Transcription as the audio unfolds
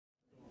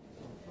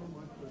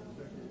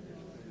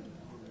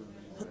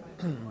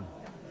Good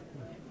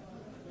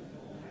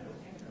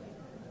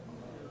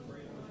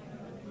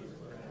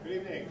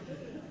evening.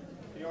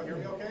 Can you all hear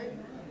me okay?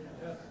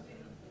 Yes.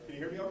 Can you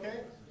hear me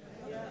okay?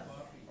 Yes.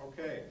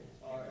 Okay.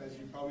 As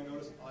you probably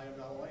noticed, I am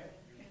not a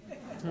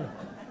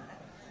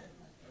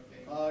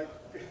lamp.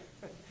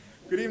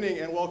 Good evening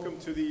and welcome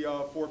to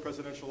the Ford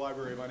Presidential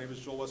Library. My name is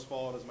Joel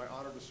Westfall and it is my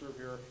honor to serve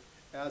here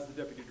as the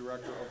Deputy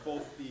Director of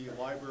both the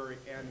library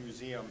and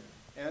museum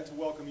and to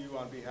welcome you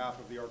on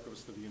behalf of the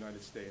Archivist of the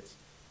United States.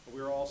 We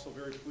are also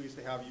very pleased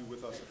to have you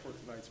with us for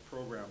tonight's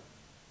program.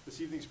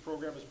 This evening's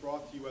program is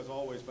brought to you, as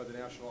always, by the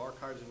National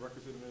Archives and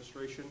Records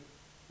Administration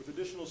with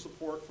additional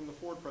support from the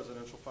Ford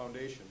Presidential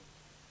Foundation.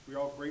 We are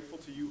all grateful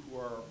to you who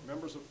are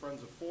members of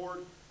Friends of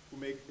Ford, who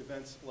make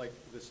events like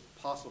this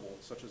possible,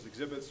 such as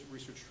exhibits,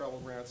 research travel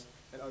grants,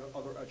 and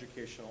other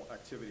educational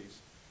activities.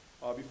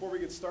 Before we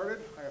get started,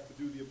 I have to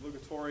do the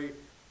obligatory,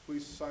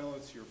 please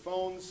silence your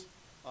phones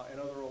and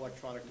other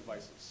electronic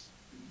devices.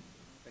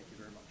 Thank you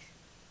very much.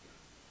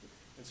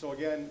 And so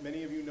again,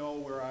 many of you know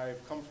where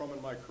I've come from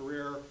in my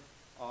career.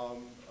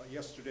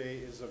 Yesterday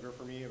is,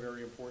 for me, a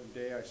very important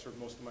day. I served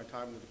most of my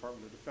time in the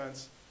Department of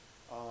Defense.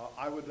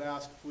 I would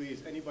ask,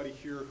 please, anybody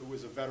here who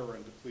is a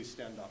veteran to please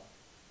stand up.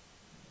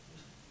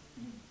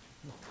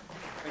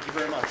 Thank you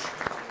very much.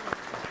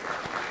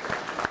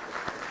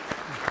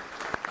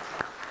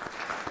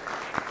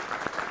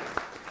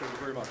 Thank you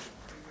very much.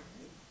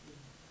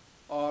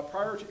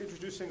 Prior to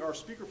introducing our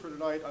speaker for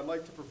tonight, I'd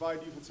like to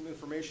provide you with some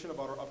information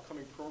about our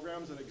upcoming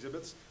programs and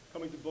exhibits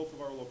coming to both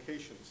of our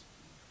locations.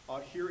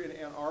 Here in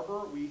Ann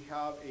Arbor, we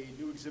have a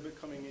new exhibit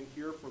coming in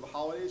here for the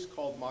holidays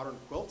called Modern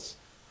Quilts.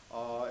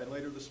 And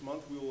later this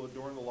month, we will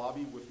adorn the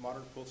lobby with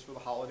modern quilts for the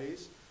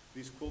holidays.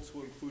 These quilts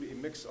will include a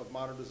mix of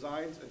modern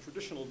designs and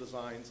traditional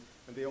designs,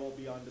 and they will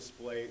be on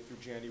display through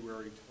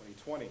January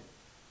 2020.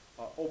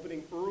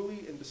 Opening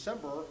early in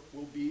December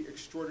will be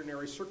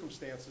Extraordinary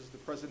Circumstances, the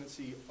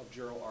Presidency of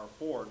Gerald R.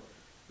 Ford.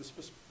 This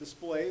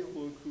display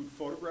will include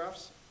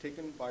photographs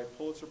taken by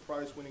Pulitzer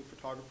Prize-winning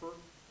photographer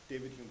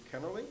David Hume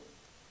Kennerly.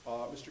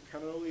 Mr.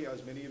 Kennerly,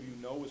 as many of you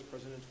know, was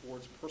President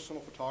Ford's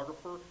personal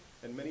photographer,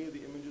 and many of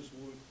the images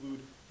will include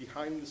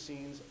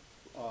behind-the-scenes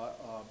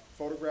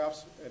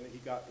photographs, and he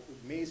got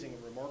amazing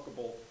and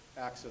remarkable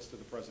access to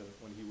the president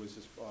when he was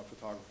his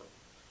photographer.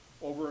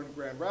 Over in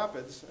Grand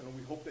Rapids, and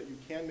we hope that you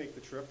can make the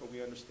trip, but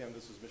we understand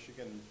this is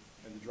Michigan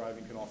and the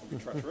driving can often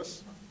be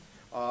treacherous.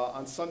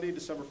 On Sunday,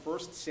 December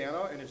 1st,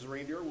 Santa and his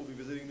reindeer will be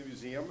visiting the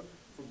museum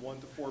from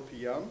 1 to 4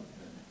 p.m.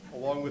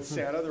 Along with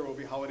Santa, there will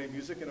be holiday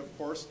music, and of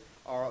course,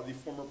 the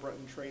former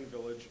Breton Train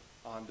Village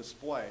on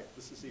display.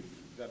 This is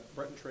that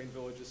Breton Train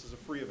Village, this is a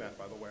free event,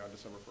 by the way, on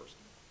December 1st.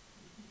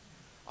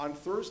 On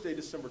Thursday,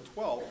 December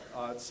 12th,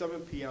 at 7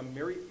 p.m.,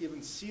 Mary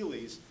Even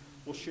Seeley's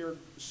will share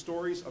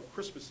stories of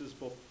Christmases,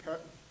 both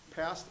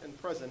past and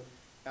present,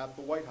 at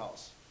the White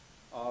House.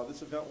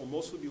 This event will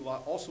mostly be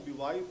also be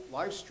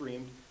live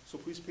streamed, so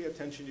please pay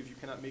attention if you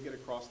cannot make it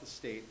across the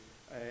state,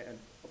 and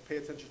pay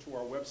attention to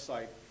our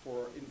website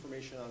for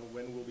information on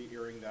when we'll be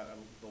airing that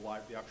on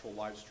the actual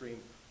live stream,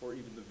 or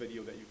even the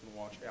video that you can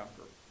watch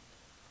after.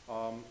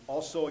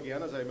 Also,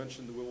 again, as I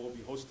mentioned, we will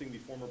be hosting the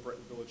former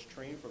Breton Village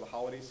train for the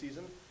holiday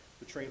season.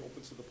 The train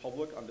opens to the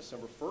public on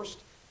December 1st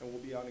and will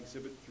be on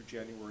exhibit through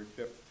January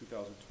 5th,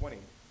 2020.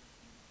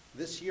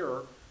 This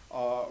year,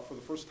 for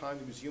the first time,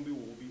 the museum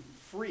will be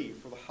free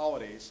for the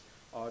holidays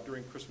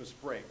during Christmas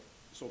break.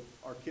 So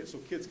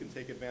kids can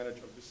take advantage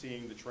of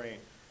seeing the train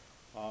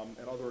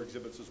and other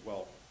exhibits as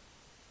well.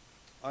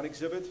 On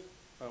exhibit,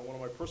 one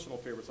of my personal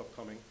favorites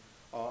upcoming,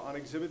 on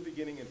exhibit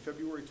beginning in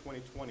February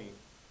 2020,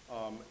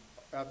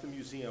 at the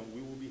museum,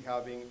 we will be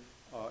having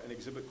an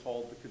exhibit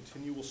called The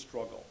Continual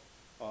Struggle.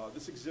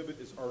 This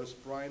exhibit is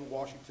artist Brian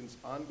Washington's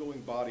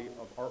ongoing body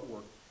of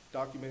artwork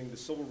documenting the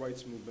civil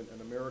rights movement and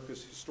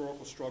America's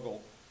historical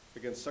struggle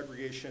against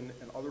segregation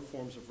and other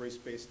forms of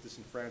race-based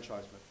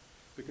disenfranchisement.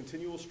 The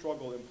Continual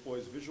Struggle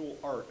employs visual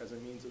art as a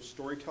means of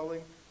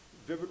storytelling,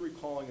 vivid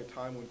recalling a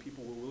time when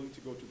people were willing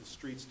to go to the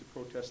streets to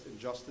protest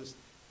injustice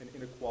and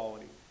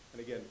inequality.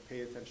 And again,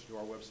 pay attention to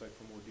our website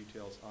for more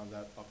details on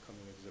that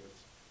upcoming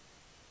exhibits.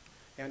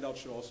 Handouts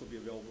should also be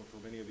available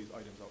for many of these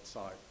items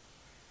outside.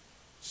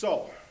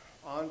 So,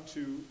 on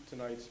to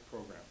tonight's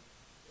program.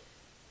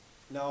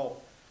 Now,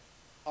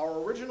 our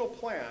original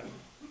plan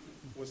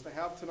was to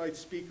have tonight's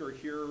speaker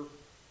here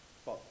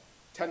about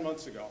 10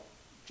 months ago,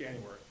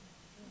 January.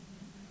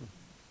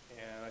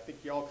 And I think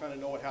you all kind of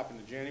know what happened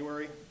in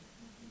January.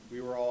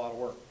 We were all out of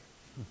work.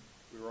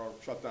 We were all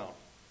shut down.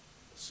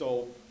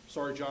 So,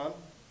 sorry, John,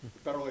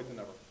 better late than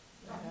never.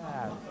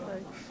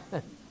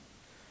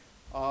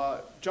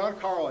 John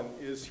Carlin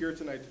is here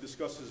tonight to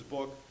discuss his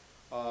book,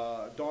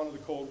 Dawn of the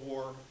Cold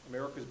War,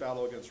 America's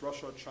Battle Against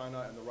Russia,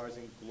 China, and the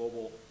Rising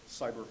Global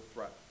Cyber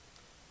Threat.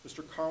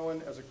 Mr.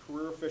 Carlin, as a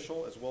career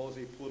official, as well as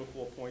a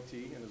political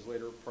appointee in his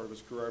later part of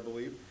his career, I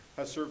believe,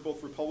 has served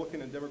both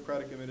Republican and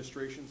Democratic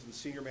administrations in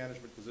senior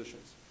management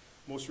positions,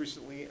 most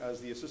recently as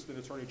the Assistant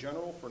Attorney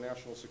General for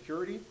National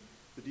Security,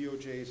 the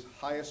DOJ's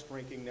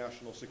highest-ranking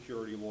national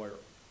security lawyer.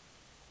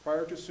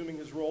 Prior to assuming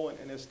his role in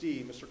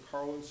NSD, Mr.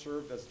 Carlin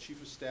served as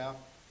Chief of Staff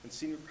and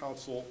Senior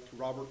Counsel to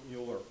Robert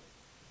Mueller,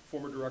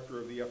 former Director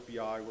of the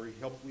FBI, where he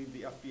helped lead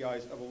the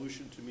FBI's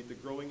evolution to meet the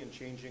growing and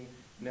changing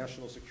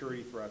national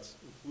security threats,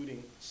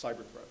 including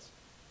cyber threats.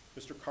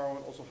 Mr.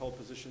 Carlin also held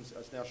positions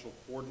as National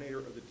Coordinator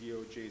of the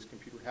DOJ's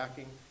Computer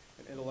Hacking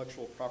and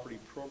Intellectual Property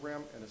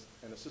Program and as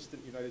an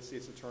Assistant United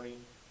States Attorney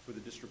for the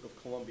District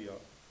of Columbia,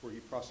 where he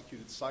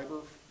prosecuted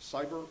cyber,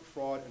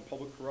 fraud, and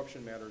public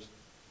corruption matters,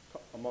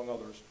 among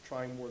others,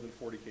 trying more than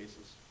 40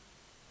 cases.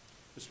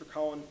 Mr.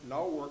 Carlin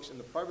now works in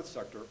the private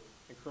sector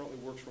and currently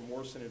works for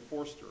Morrison &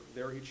 Foerster.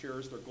 There he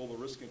chairs their Global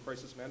Risk and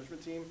Crisis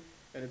Management team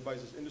and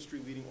advises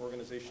industry-leading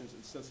organizations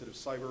in sensitive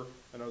cyber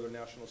and other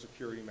national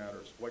security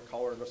matters,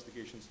 white-collar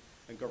investigations,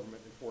 and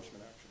government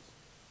enforcement actions.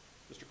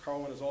 Mr.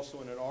 Carlin is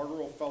also an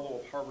inaugural fellow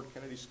of Harvard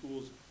Kennedy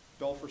School's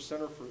Belfer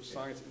Center for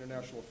Science and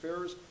International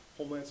Affairs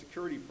Homeland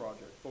Security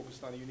Project,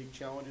 focused on the unique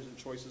challenges and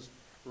choices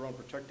around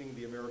protecting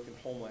the American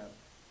homeland.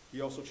 He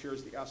also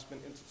chairs the Aspen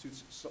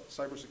Institute's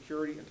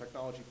Cybersecurity and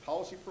Technology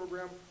Policy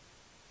Program,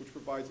 which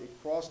provides a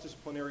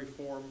cross-disciplinary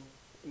forum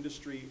for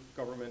industry,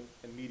 government,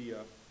 and media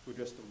to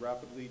address the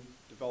rapidly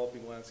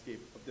developing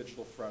landscape of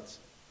digital threats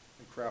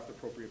and craft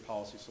appropriate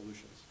policy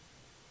solutions.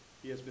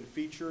 He has been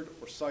featured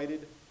or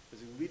cited as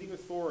a leading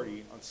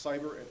authority on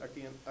cyber and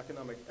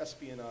economic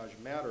espionage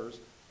matters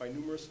by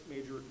numerous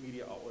major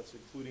media outlets,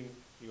 including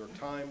New York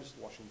Times,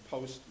 Washington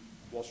Post,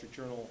 Wall Street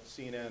Journal,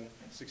 CNN,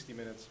 60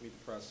 Minutes, Meet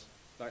the Press,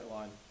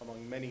 Nightline,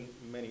 among many,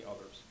 many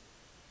others.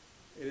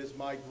 It is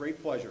my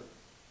great pleasure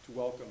to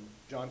welcome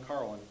John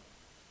Carlin,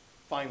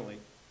 finally,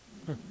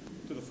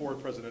 to the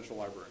Ford Presidential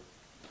Library.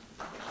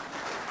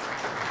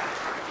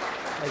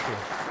 Thank you.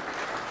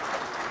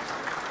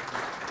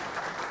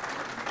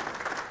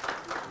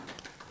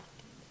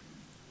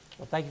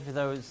 Well, thank you for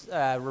those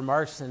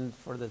remarks and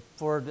for the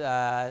Ford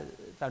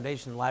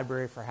Foundation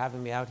Library for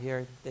having me out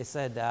here. They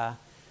said,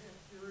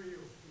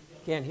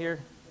 can't hear?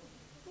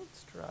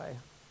 Let's try.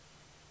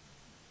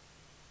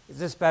 Is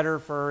this better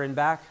for in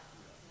back?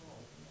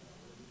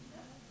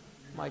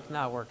 Mic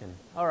not working.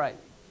 All right.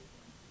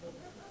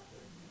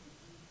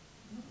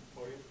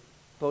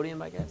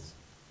 Podium, I guess.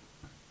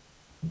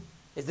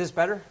 Is this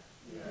better?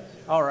 Yes.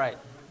 All right.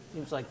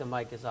 Seems like the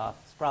mic is off.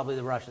 It's probably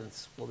the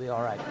Russians. We'll be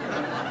all right.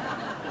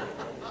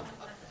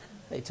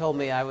 They told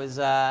me I was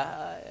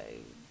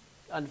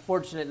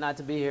unfortunate not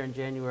to be here in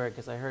January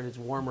because I heard it's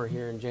warmer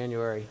here in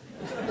January.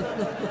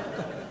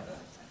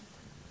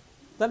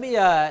 Let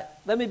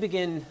me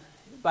begin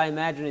by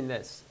imagining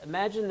this.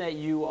 Imagine that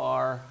you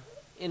are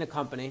in a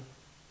company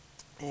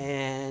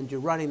and you're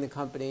running the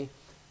company,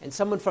 and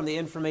someone from the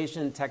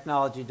information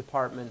technology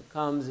department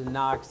comes and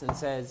knocks and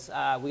says,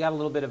 we got a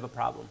little bit of a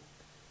problem.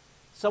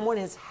 Someone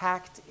has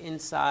hacked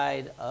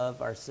inside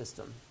of our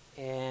system,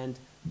 and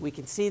we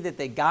can see that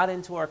they got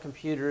into our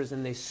computers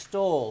and they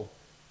stole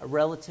a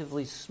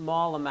relatively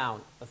small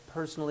amount of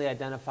personally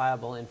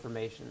identifiable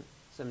information,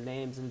 some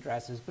names and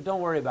addresses, but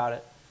don't worry about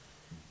it.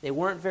 They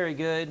weren't very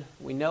good.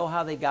 We know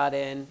how they got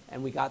in,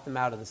 and we got them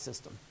out of the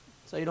system.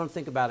 So you don't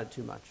think about it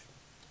too much.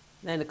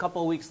 Then a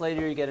couple of weeks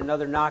later, you get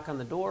another knock on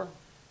the door,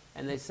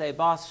 and they say,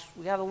 boss,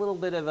 we got a little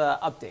bit of an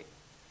update.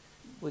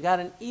 We got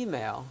an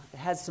email. It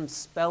had some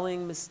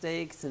spelling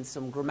mistakes and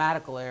some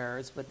grammatical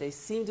errors, but they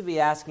seem to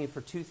be asking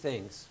for two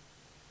things.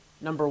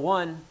 Number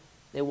one,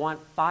 they want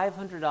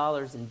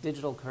 $500 in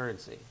digital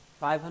currency,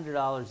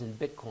 $500 in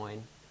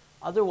Bitcoin.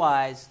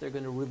 Otherwise, they're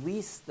going to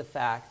release the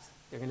fact,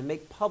 they're going to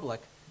make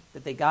public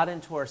that they got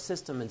into our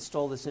system and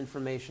stole this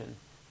information,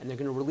 and they're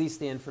going to release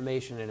the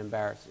information and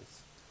embarrass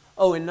us.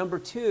 Oh, and number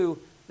two,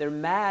 they're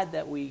mad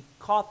that we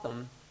caught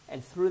them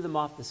and threw them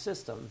off the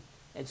system,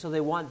 and so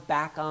they want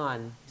back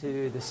on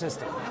to the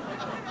system.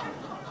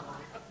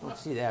 Don't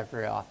see that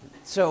very often.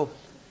 So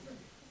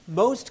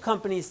most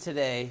companies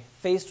today,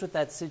 faced with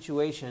that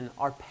situation,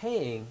 are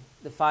paying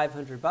the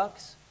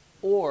 $500,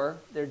 or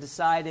they're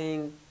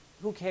deciding,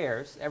 who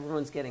cares?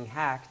 Everyone's getting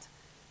hacked.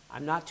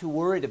 I'm not too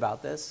worried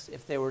about this.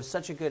 If they were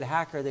such a good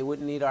hacker, they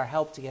wouldn't need our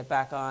help to get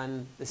back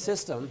on the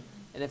system.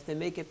 And if they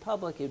make it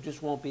public, it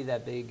just won't be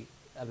that big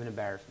of an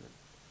embarrassment.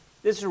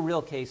 This is a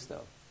real case,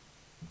 though.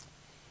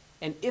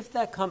 And if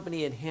that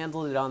company had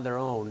handled it on their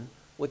own,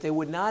 what they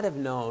would not have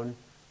known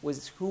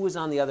was who was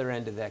on the other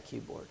end of that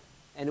keyboard.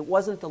 And it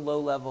wasn't the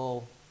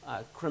low-level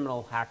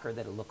criminal hacker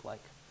that it looked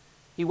like.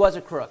 He was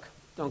a crook,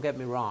 don't get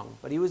me wrong,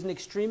 but he was an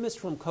extremist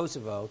from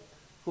Kosovo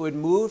who had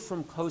moved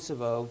from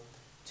Kosovo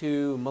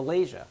to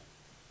Malaysia.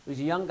 He was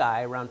a young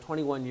guy, around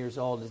 21 years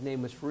old. His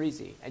name was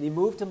Farizi. And he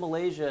moved to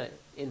Malaysia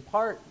in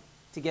part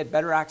to get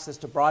better access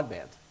to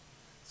broadband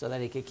so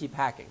that he could keep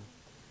hacking.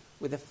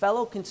 With a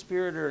fellow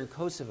conspirator in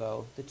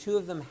Kosovo, the two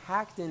of them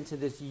hacked into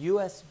this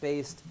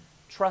US-based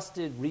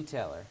trusted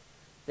retailer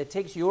that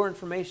takes your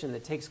information,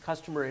 that takes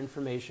customer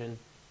information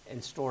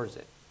and stores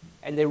it.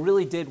 And they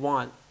really did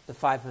want the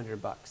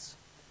 $500.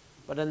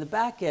 But on the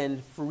back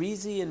end,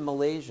 Farizi in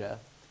Malaysia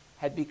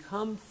had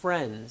become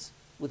friends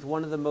with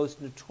one of the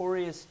most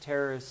notorious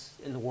terrorists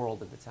in the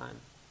world at the time.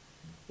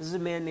 This is a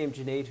man named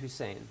Junaid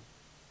Hussain.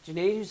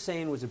 Junaid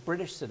Hussain was a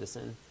British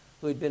citizen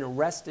who had been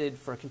arrested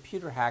for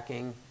computer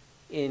hacking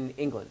in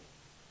England.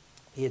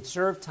 He had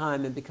served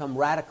time and become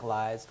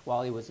radicalized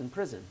while he was in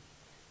prison.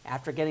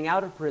 After getting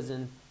out of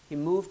prison, he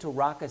moved to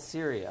Raqqa,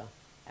 Syria,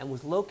 and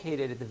was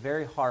located at the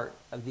very heart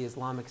of the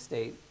Islamic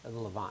State of the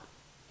Levant.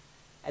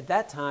 At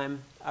that time,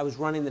 I was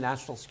running the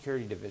National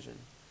Security Division,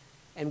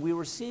 and we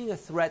were seeing a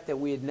threat that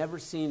we had never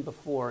seen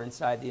before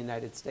inside the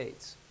United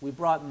States. We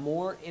brought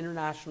more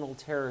international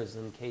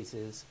terrorism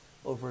cases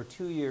over a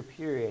 2-year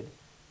period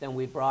than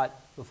we brought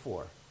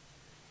before.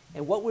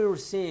 And what we were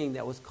seeing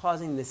that was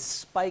causing this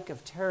spike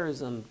of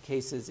terrorism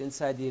cases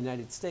inside the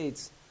United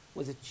States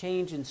was a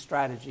change in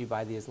strategy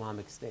by the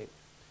Islamic State.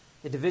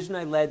 The division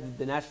I led,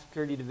 the National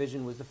Security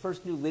Division, was the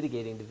first new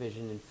litigating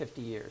division in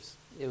 50 years.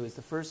 It was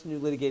the first new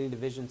litigating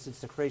division since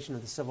the creation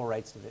of the Civil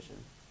Rights Division.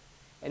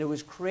 And it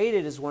was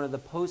created as one of the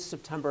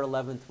post-September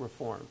 11th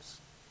reforms.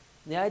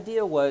 And the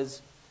idea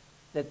was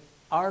that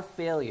our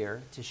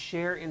failure to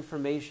share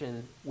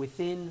information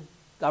within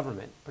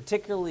government,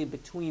 particularly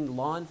between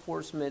law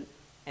enforcement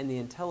and the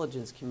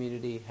intelligence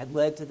community, had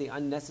led to the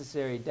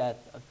unnecessary death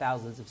of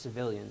thousands of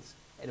civilians,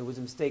 and it was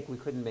a mistake we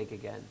couldn't make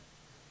again.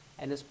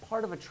 And as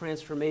part of a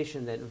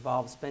transformation that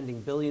involved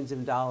spending billions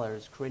of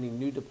dollars creating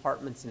new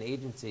departments and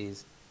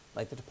agencies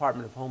like the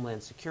Department of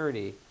Homeland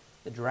Security,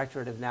 the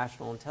Directorate of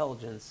National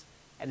Intelligence,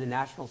 and the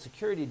National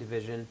Security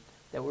Division,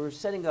 that we were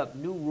setting up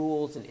new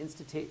rules and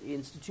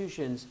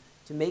institutions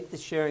to make the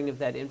sharing of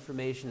that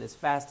information as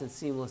fast and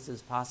seamless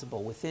as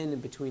possible within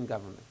and between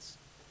governments.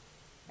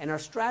 And our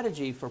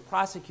strategy for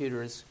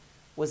prosecutors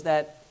was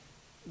that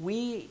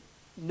we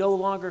no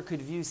longer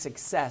could view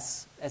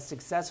success as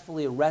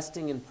successfully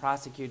arresting and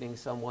prosecuting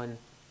someone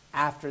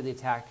after the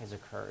attack has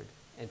occurred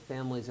and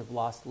families have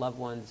lost loved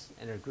ones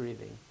and are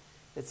grieving.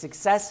 That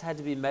success had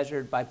to be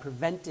measured by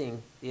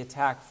preventing the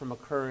attack from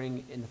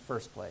occurring in the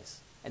first place.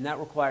 And that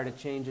required a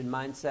change in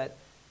mindset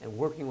and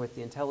working with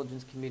the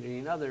intelligence community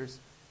and others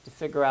to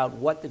figure out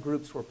what the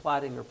groups were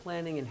plotting or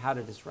planning and how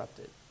to disrupt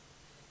it.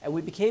 And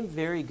we became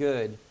very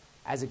good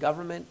as a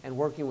government and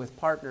working with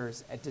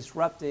partners at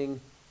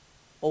disrupting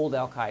old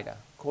al-Qaeda,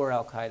 core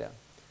al-Qaeda.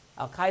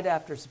 Al-Qaeda,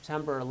 after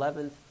September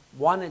 11th,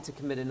 wanted to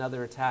commit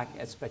another attack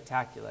as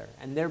spectacular,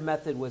 and their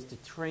method was to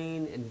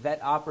train and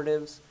vet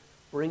operatives,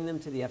 bring them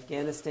to the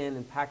Afghanistan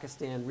and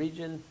Pakistan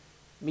region,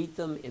 meet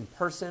them in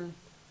person,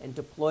 and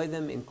deploy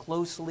them in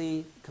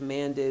closely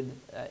commanded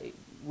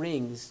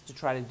rings to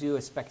try to do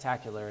a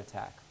spectacular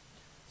attack.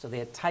 So they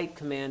had tight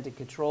command and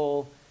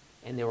control,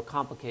 and they were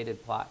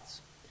complicated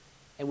plots.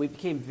 And we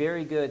became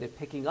very good at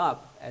picking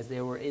up as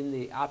they were in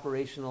the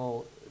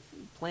operational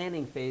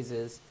planning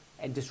phases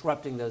and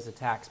disrupting those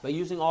attacks by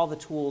using all the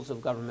tools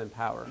of government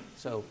power.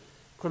 So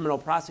criminal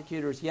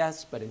prosecutors,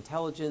 yes, but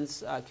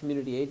intelligence,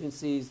 community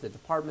agencies, the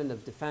Department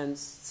of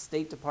Defense,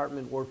 State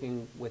Department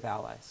working with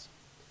allies.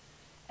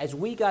 As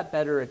we got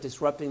better at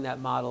disrupting that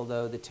model,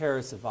 though, the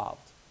terrorists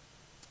evolved.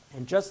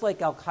 And just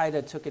like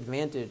al-Qaeda took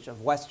advantage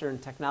of Western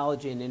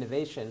technology and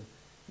innovation,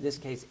 in this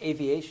case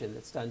aviation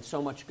that's done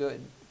so much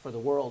good for the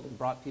world and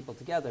brought people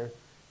together,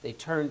 they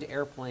turned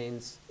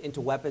airplanes into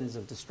weapons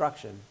of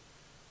destruction.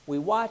 We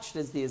watched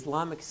as the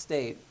Islamic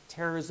State,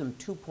 Terrorism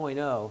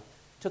 2.0,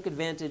 took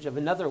advantage of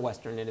another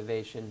Western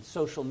innovation,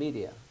 social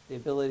media, the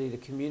ability to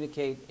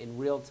communicate in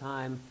real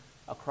time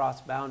across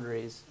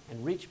boundaries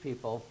and reach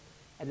people,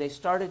 and they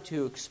started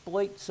to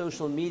exploit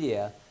social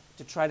media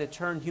to try to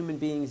turn human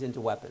beings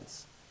into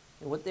weapons.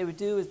 And what they would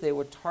do is they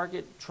would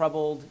target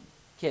troubled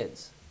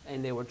kids,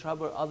 and they would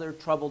trouble other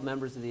troubled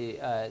members of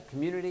the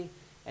community,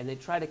 and they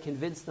try to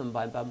convince them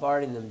by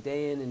bombarding them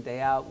day in and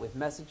day out with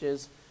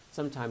messages,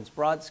 sometimes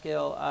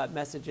broad-scale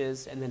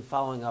messages, and then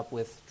following up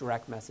with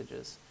direct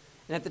messages.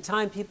 And at the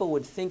time, people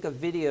would think of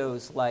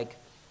videos like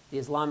the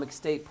Islamic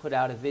State put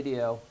out a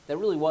video that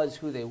really was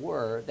who they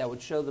were, that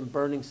would show them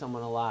burning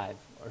someone alive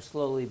or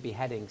slowly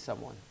beheading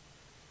someone.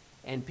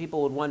 And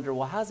people would wonder,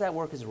 well, how does that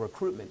work as a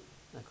recruitment?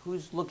 Like,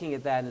 who's looking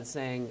at that and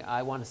saying,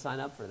 I want to sign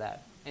up for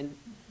that? And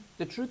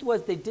the truth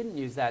was they didn't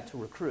use that to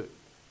recruit.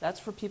 That's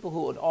for people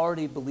who had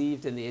already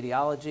believed in the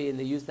ideology, and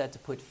they used that to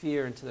put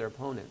fear into their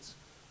opponents.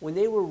 When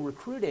they were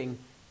recruiting,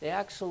 they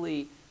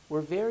actually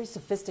were very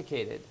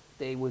sophisticated.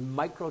 They would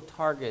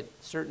micro-target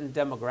certain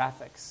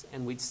demographics,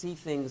 and we'd see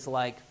things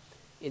like,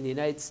 in the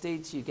United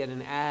States, you get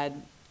an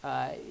ad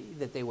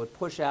that they would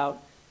push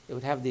out. It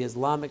would have the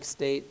Islamic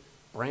State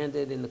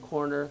branded in the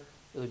corner.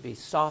 It would be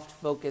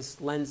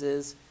soft-focused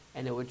lenses,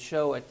 and it would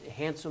show a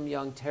handsome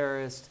young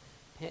terrorist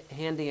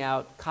handing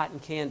out cotton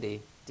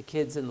candy to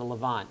kids in the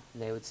Levant.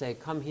 And they would say,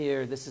 come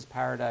here, this is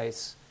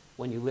paradise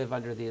when you live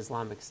under the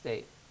Islamic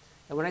State.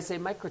 And when I say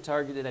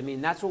micro-targeted, I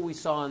mean that's what we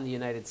saw in the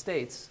United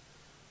States.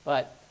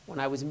 But when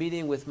I was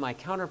meeting with my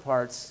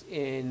counterparts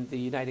in the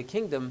United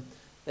Kingdom,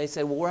 they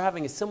said, well, we're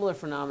having a similar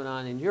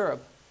phenomenon in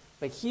Europe,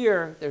 but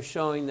here they're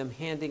showing them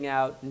handing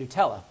out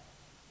Nutella,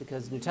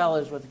 because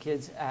Nutella is what the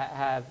kids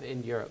have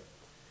in Europe.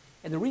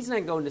 And the reason I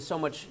go into so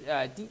much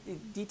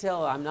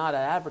detail, I'm not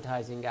an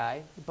advertising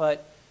guy,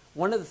 but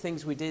one of the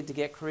things we did to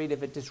get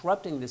creative at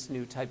disrupting this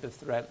new type of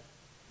threat,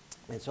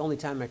 and it's the only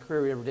time in my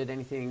career we ever did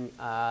anything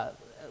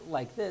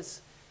like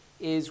this,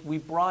 is we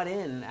brought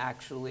in,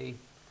 actually,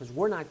 because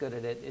we're not good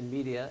at it in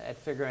media, at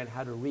figuring out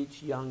how to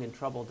reach young and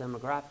troubled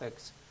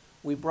demographics,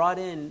 we brought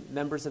in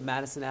members of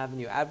Madison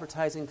Avenue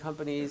advertising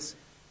companies,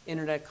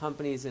 internet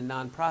companies, and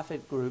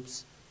nonprofit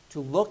groups to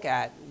look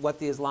at what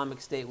the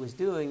Islamic State was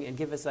doing and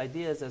give us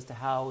ideas as to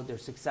how they're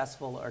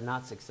successful or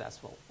not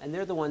successful. And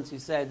they're the ones who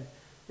said,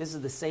 this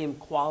is the same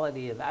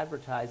quality of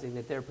advertising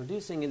that they're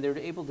producing, and they're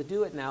able to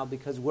do it now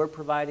because we're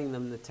providing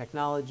them the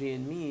technology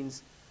and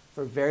means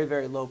for very,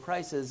 very low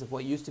prices of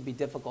what used to be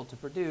difficult to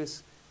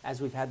produce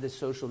as we've had this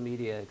social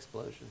media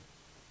explosion.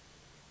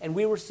 And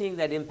we were seeing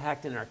that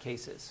impact in our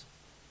cases.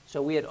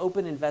 So we had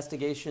open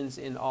investigations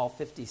in all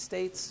 50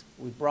 states.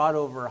 We brought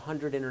over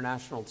 100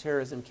 international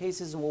terrorism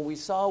cases, and what we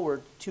saw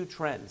were two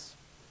trends.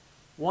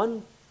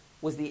 One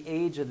was the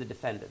age of the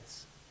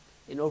defendants.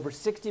 In over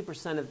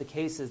 60% of the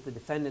cases, the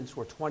defendants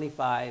were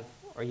 25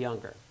 or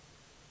younger.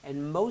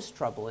 And most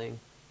troubling,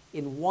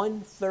 in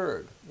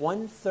one-third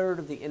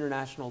of the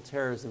international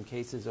terrorism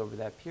cases over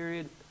that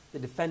period, the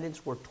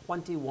defendants were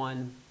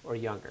 21 or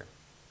younger.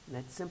 And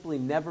that's simply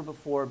never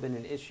before been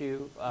an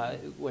issue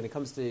when it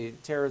comes to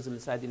terrorism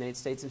inside the United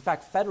States. In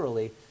fact,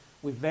 federally,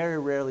 we very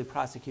rarely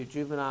prosecute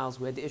juveniles.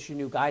 We had to issue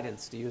new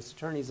guidance to U.S.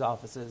 attorneys'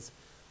 offices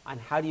on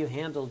how do you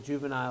handle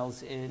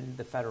juveniles in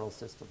the federal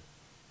system.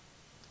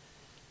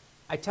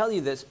 I tell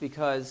you this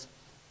because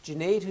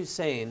Junaid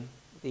Hussain,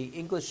 the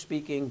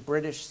English-speaking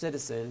British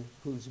citizen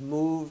who's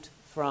moved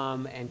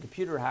from, and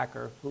computer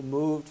hacker, who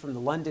moved from the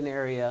London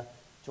area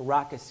to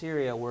Raqqa,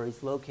 Syria, where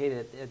he's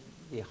located at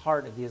the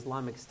heart of the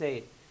Islamic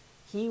State,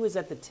 he was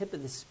at the tip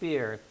of the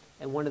spear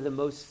and one of the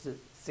most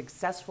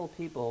successful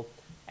people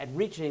at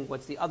reaching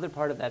what's the other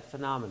part of that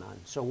phenomenon.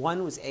 So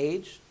one was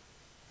age,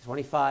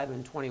 25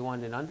 and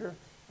 21 and under,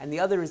 and the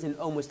other is in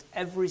almost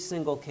every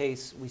single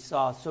case we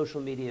saw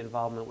social media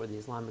involvement where the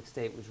Islamic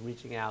State was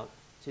reaching out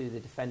to the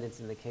defendants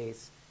in the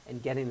case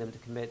and getting them to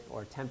commit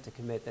or attempt to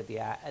commit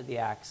the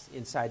acts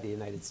inside the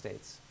United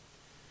States.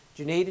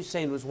 Junaid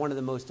Hussain was one of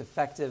the most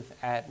effective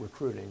at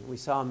recruiting. We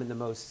saw him in the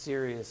most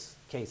serious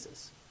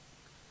cases.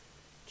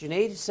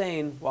 Junaid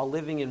Hussain, while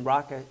living in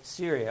Raqqa,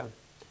 Syria,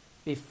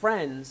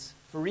 befriends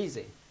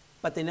Farizi,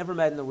 but they never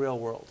met in the real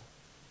world.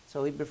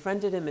 So he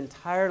befriended him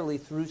entirely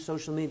through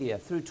social media,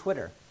 through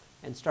Twitter,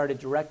 and started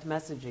direct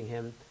messaging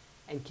him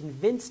and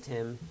convinced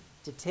him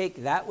to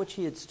take that which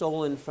he had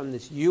stolen from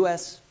this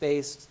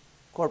US-based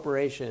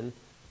corporation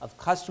of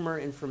customer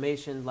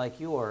information like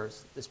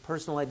yours, this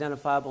personal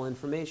identifiable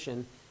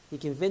information, he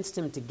convinced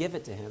him to give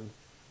it to him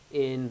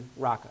in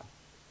Raqqa.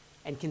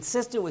 And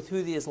consistent with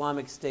who the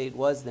Islamic State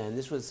was then,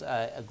 this was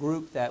a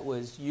group that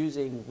was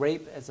using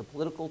rape as a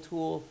political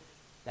tool,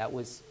 that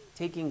was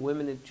taking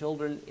women and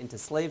children into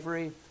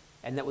slavery,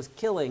 and that was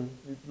killing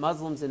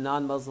Muslims and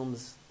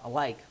non-Muslims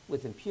alike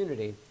with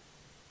impunity.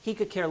 He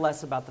could care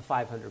less about the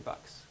 $500.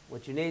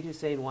 What Junaid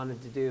Hussain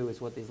wanted to do is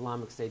what the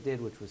Islamic State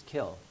did, which was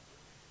kill.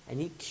 And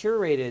he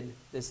curated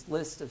this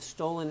list of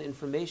stolen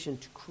information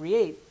to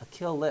create a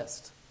kill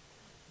list.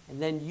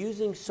 And then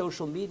using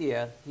social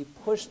media, he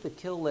pushed the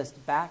kill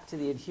list back to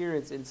the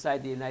adherents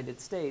inside the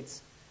United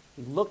States.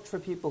 He looked for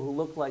people who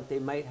looked like they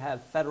might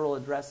have federal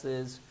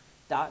addresses,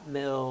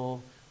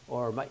 .mil,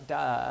 or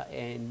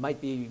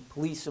might be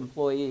police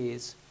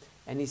employees.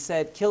 And he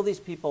said, kill these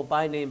people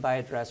by name, by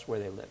address, where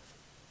they live.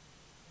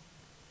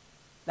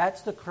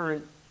 That's the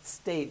current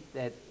state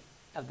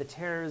of the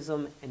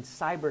terrorism and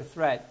cyber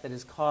threat that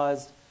has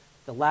caused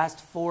the last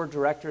 4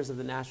 directors of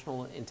the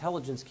national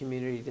intelligence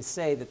community to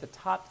say that the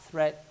top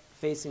threat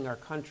facing our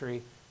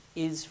country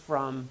is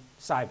from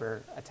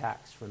cyber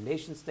attacks, from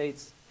nation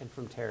states and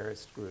from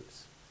terrorist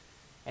groups.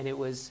 And it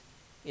was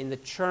in the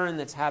churn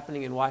that's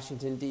happening in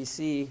Washington,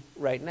 D.C.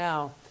 right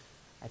now,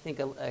 I think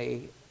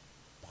a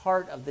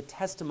part of the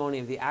testimony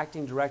of the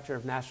acting director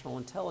of national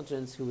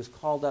intelligence, who was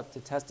called up to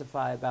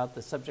testify about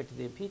the subject of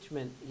the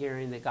impeachment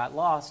hearing that got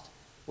lost,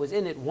 was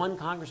in it. One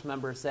Congress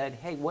member said,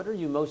 hey, what are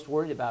you most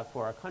worried about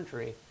for our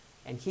country?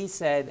 And he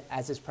said,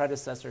 as his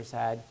predecessors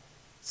had,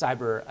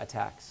 cyber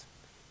attacks.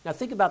 Now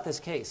think about this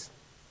case.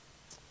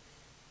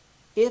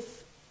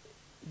 If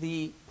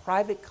the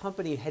private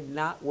company had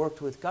not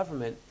worked with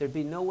government, there'd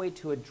be no way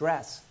to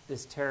address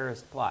this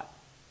terrorist plot.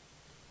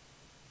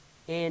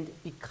 And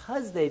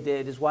because they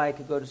did is why I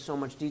could go to so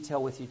much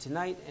detail with you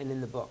tonight and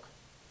in the book.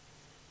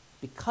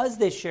 Because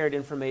they shared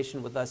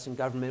information with us in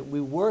government,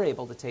 we were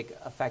able to take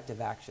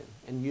effective action.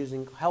 And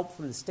using help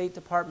from the State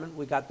Department,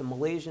 we got the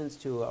Malaysians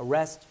to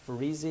arrest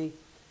Farizi,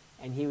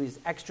 and he was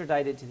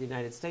extradited to the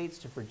United States,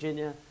 to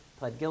Virginia,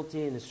 pled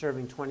guilty, and is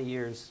serving 20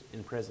 years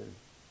in prison.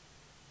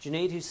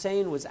 Junaid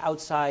Hussain was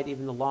outside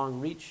even the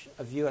long reach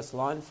of U.S.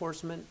 law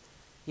enforcement.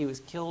 He was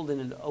killed in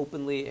an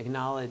openly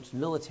acknowledged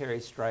military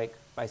strike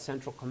by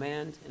Central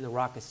Command in the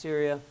Raqqa,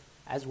 Syria,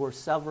 as were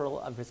several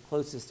of his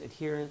closest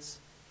adherents.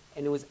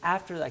 And it was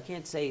after, I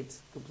can't say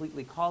it's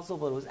completely causal,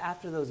 but it was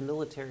after those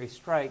military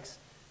strikes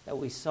that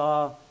we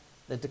saw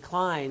the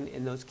decline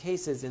in those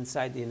cases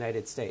inside the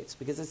United States.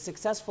 Because as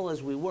successful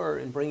as we were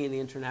in bringing the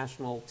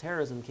international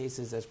terrorism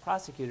cases as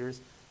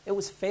prosecutors, it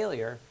was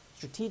failure,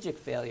 strategic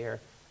failure,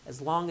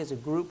 as long as a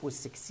group was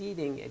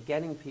succeeding at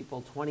getting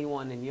people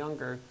 21 and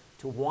younger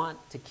to want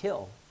to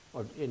kill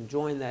or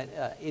join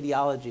that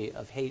ideology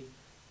of hate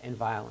and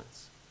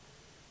violence.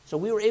 So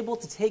we were able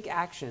to take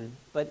action,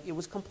 but it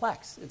was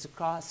complex. It's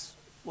across,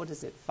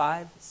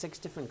 5, 6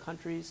 different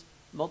countries,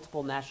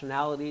 multiple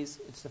nationalities.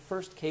 It's the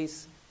first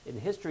case in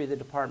the history of the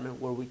department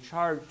where we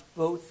charged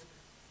both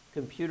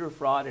computer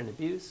fraud and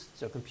abuse,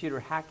 so computer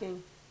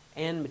hacking,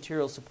 and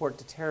material support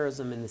to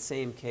terrorism in the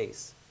same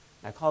case.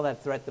 And I call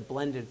that threat the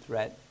blended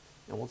threat,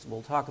 and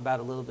we'll talk about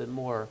it a little bit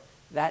more.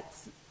 That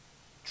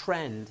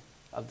trend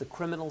of the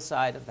criminal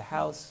side of the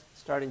House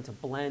starting to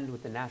blend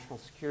with the national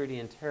security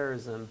and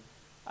terrorism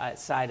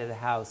side of the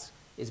House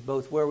is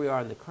both where we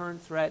are in the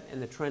current threat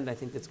and the trend I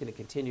think that's going to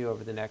continue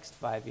over the next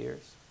 5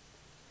 years.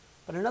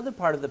 But another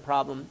part of the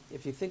problem,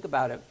 if you think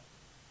about it,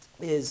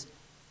 is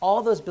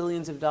all those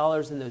billions of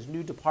dollars in those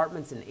new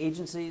departments and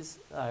agencies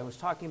I was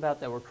talking about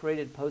that were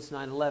created post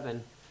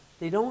 9/11,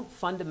 they don't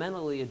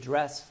fundamentally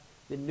address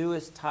the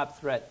newest top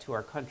threat to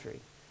our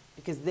country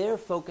because they're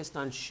focused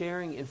on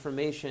sharing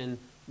information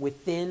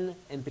within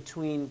and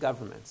between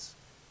governments.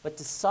 But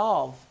to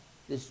solve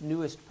this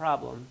newest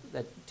problem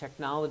that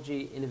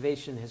technology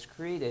innovation has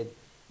created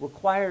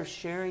requires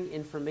sharing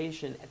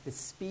information at the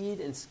speed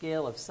and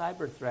scale of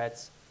cyber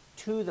threats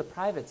to the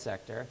private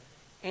sector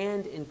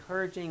and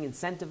encouraging,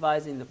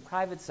 incentivizing the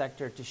private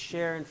sector to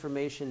share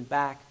information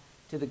back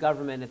to the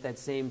government at that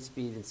same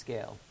speed and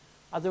scale.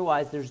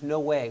 Otherwise, there's no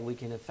way we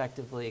can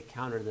effectively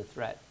counter the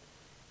threat.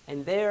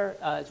 And there,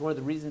 it's one of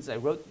the reasons I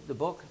wrote the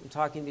book I'm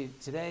talking to you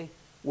today.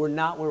 We're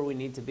not where we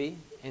need to be,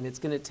 and it's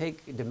going to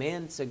take a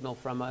demand signal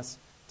from us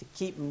to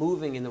keep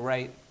moving in the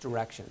right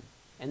direction.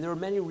 And there are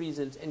many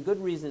reasons, and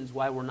good reasons,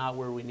 why we're not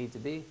where we need to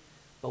be,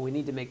 but we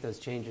need to make those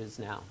changes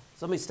now.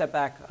 So let me step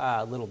back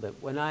a little bit.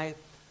 When I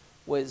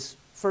was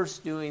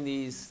first doing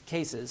these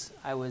cases,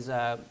 I was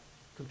a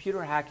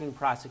computer hacking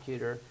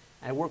prosecutor,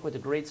 and I worked with a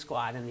great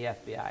squad in the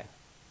FBI.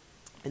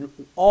 And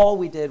all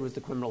we did was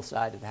the criminal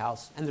side of the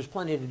house, and there's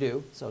plenty to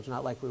do, so it's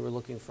not like we were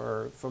looking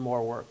for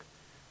more work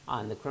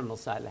on the criminal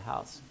side of the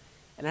house.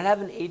 And I'd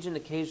have an agent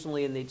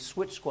occasionally, and they'd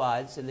switch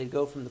squads, and they'd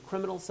go from the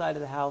criminal side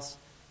of the house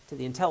to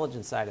the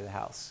intelligence side of the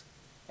house.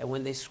 And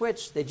when they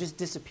switched, they just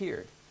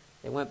disappeared.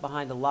 They went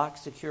behind a locked,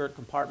 secured,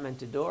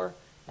 compartmented door,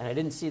 and I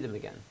didn't see them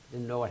again.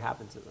 Didn't know what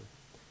happened to them.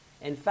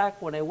 In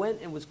fact, when I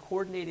went and was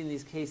coordinating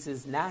these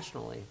cases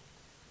nationally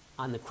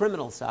on the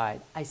criminal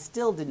side, I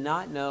still did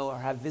not know or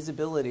have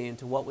visibility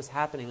into what was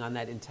happening on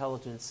that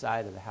intelligence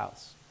side of the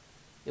house.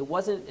 It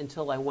wasn't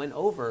until I went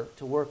over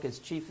to work as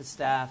chief of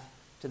staff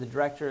to the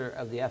director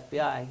of the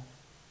FBI,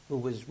 who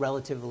was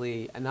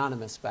relatively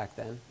anonymous back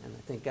then, and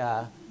I think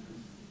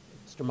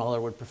Mr.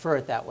 Mueller would prefer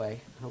it that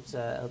way. Hopes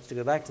to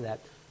go back to that.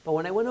 But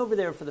when I went over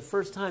there for the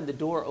first time, the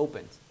door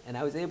opened, and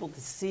I was able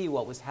to see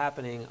what was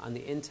happening on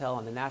the intel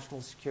on the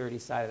national security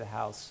side of the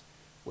house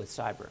with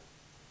cyber.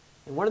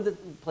 And one of the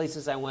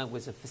places I went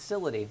was a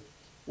facility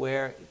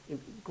where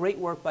great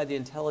work by the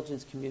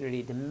intelligence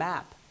community to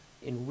map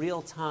in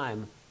real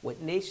time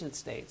what nation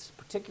states,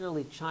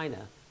 particularly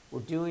China, were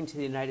doing to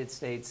the United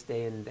States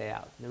day in and day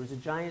out. And there was a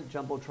giant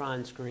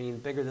jumbotron screen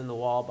bigger than the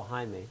wall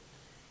behind me.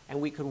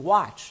 And we could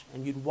watch,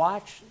 and you'd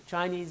watch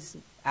Chinese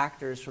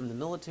actors from the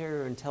military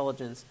or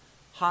intelligence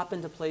hop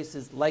into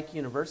places like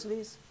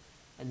universities,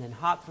 and then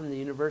hop from the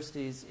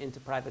universities into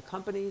private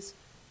companies.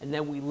 And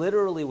then we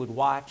literally would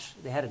watch,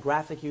 they had a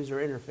graphic user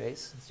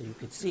interface, so you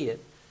could see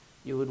it.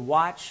 You would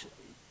watch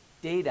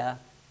data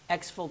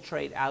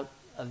exfiltrate out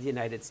of the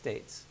United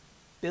States.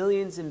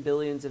 Billions and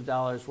billions of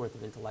dollars worth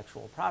of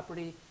intellectual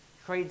property,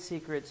 trade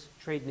secrets,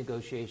 trade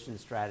negotiation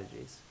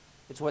strategies.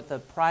 It's what the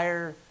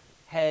prior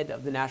head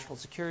of the National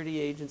Security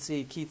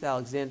Agency, Keith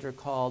Alexander,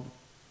 called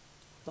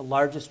the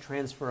largest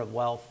transfer of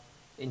wealth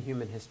in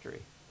human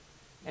history.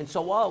 And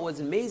so while it was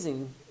an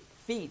amazing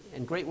feat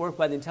and great work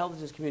by the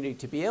intelligence community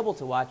to be able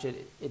to watch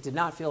it, it did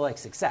not feel like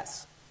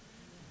success.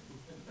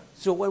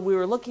 So when we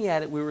were looking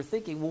at it, we were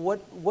thinking, well,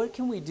 what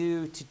can we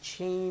do to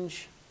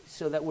change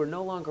so that we're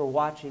no longer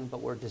watching,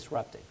 but we're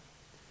disrupting?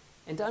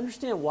 And to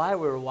understand why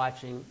we were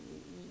watching,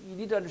 you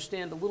need to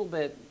understand a little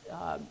bit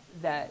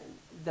that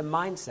the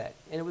mindset.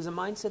 And it was a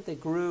mindset that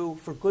grew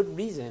for good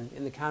reason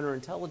in the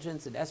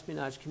counterintelligence and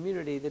espionage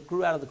community that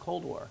grew out of the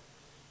Cold War.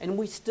 And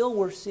we still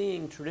were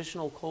seeing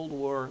traditional Cold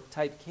War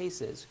type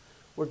cases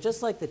where,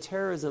 just like the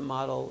terrorism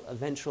model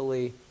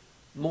eventually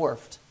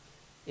morphed,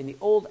 in the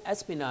old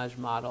espionage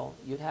model,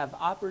 you'd have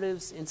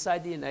operatives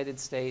inside the United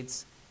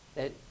States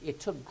that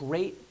it took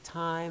great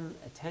time,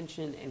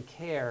 attention, and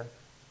care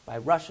by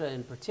Russia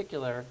in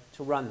particular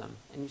to run them.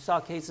 And you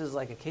saw cases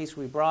like a case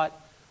we brought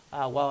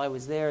while I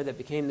was there that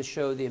became the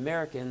show The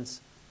Americans,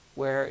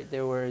 where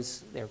they were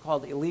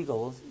called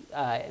illegals.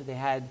 They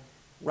had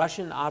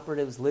Russian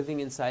operatives living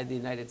inside the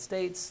United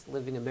States,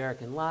 living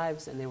American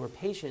lives, and they were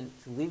patient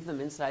to leave them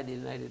inside the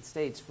United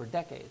States for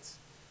decades.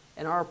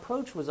 And our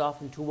approach was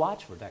often to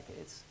watch for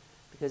decades,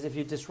 because if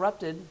you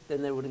disrupted,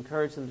 then they would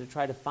encourage them to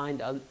try to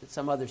find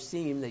some other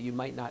seam that you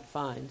might not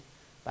find.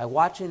 By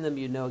watching them,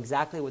 you know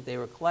exactly what they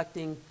were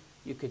collecting.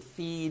 You could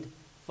feed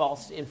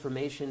false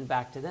information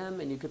back to them,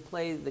 and you could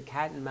play the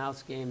cat and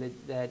mouse game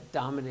that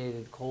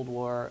dominated Cold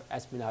War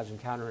espionage and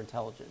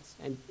counterintelligence,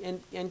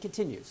 and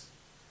continues.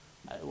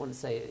 I don't want to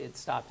say it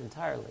stopped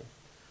entirely.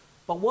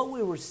 But what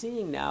we were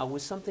seeing now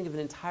was something of an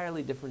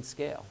entirely different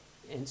scale.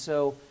 And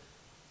so,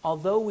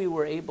 although we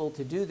were able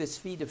to do this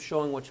feat of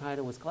showing what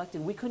China was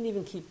collecting, we couldn't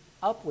even keep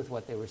up with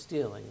what they were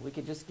stealing. We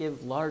could just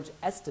give large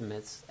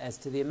estimates as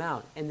to the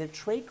amount. And their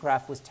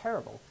tradecraft was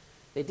terrible.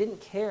 They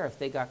didn't care if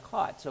they got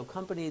caught. So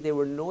they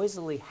were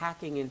noisily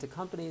hacking into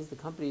companies. The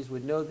companies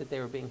would know that they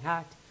were being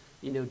hacked,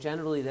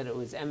 generally that it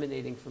was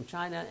emanating from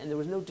China, and there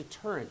was no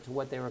deterrent to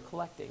what they were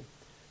collecting.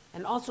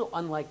 And also,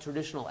 unlike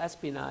traditional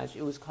espionage,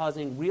 it was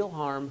causing real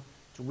harm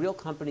to real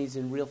companies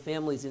and real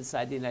families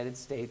inside the United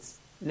States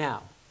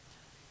now.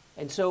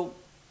 And so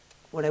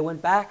when I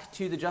went back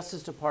to the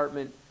Justice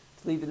Department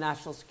to lead the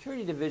National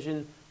Security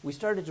Division, we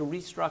started to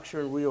restructure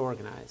and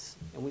reorganize.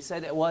 And we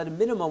said, well, at a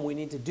minimum, we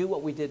need to do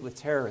what we did with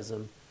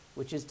terrorism,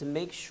 which is to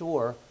make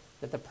sure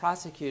that the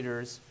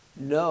prosecutors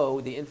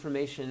know the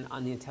information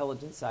on the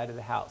intelligence side of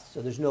the house.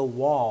 So there's no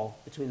wall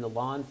between the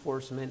law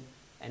enforcement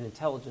and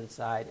intelligence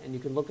side, and you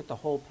can look at the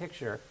whole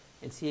picture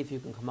and see if you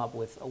can come up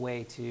with a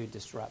way to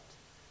disrupt.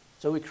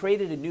 So we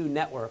created a new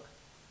network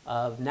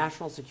of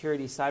national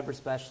security cyber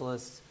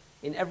specialists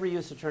in every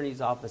U.S. Attorney's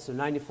office, so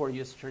 94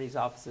 U.S. Attorney's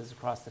offices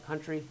across the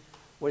country,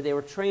 where they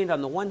were trained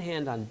on the one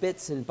hand on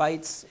bits and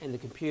bytes and the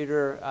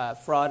Computer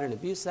Fraud and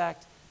Abuse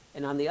Act,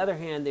 and on the other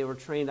hand, they were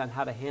trained on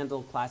how to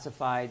handle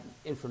classified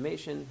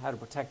information, how to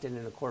protect it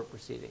in a court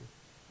proceeding.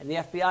 And the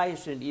FBI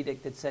issued an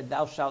edict that said,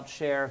 thou shalt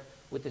share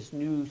with this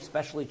new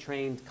specially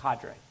trained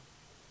cadre.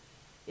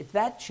 It's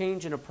that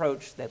change in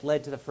approach that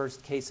led to the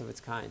first case of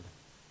its kind.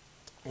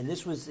 And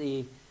this was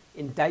the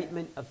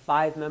indictment of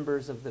 5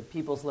 members of the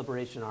People's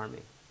Liberation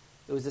Army.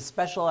 It was a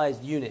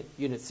specialized unit,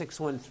 Unit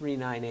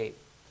 61398.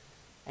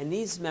 And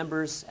these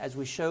members, as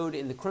we showed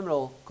in the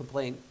criminal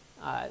complaint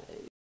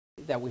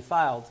that we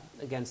filed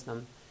against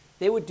them,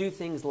 they would do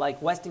things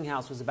like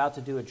Westinghouse was about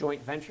to do a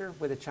joint venture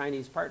with a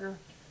Chinese partner.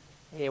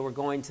 They were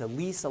going to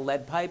lease a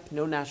lead pipe,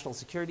 no national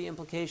security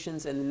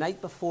implications, and the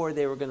night before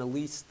they were going to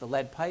lease the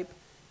lead pipe,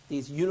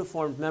 these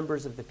uniformed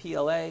members of the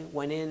PLA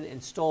went in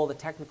and stole the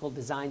technical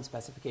design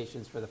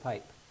specifications for the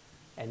pipe.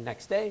 And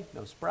next day,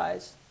 no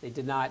surprise, they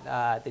did not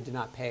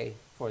pay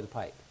for the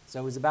pipe. So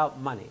it was about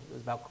money. It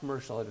was about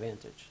commercial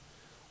advantage.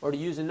 Or to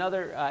use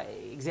another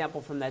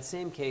example from that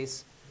same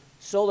case,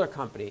 Solar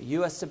Company, a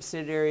U.S.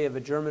 subsidiary of a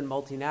German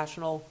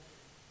multinational.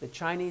 The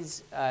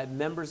Chinese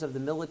members of the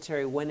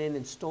military went in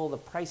and stole the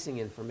pricing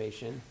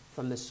information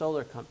from the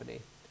Solar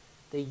Company.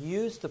 They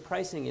used the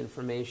pricing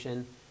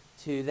information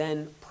to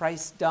then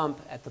price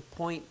dump at the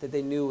point that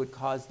they knew would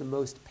cause the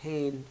most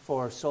pain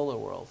for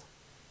SolarWorld.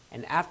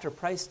 And after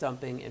price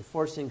dumping and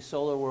forcing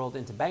SolarWorld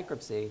into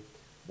bankruptcy,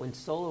 when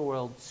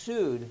SolarWorld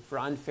sued for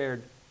unfair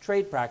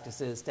trade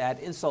practices to add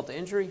insult to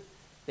injury,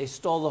 they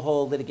stole the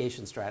whole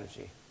litigation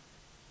strategy.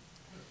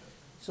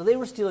 So they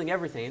were stealing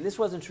everything, and this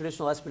wasn't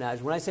traditional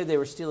espionage. When I say they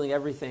were stealing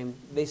everything,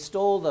 they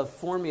stole the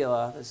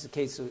formula. This is a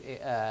case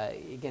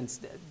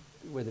against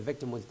where the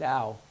victim was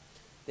Dow.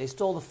 They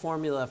stole the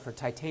formula for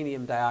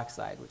titanium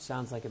dioxide, which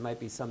sounds like it might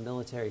be some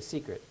military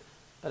secret,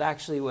 but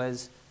actually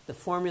was the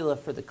formula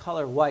for the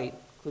color white,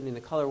 including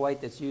the color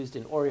white that's used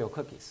in Oreo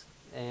cookies.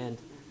 And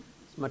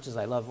as much as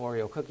I love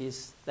Oreo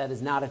cookies, that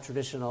is not a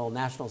traditional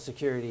national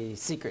security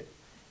secret.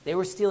 They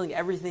were stealing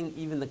everything,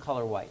 even the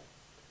color white.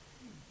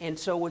 And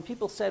so when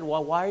people said,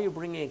 well, why are you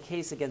bringing a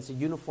case against a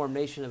uniform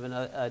nation of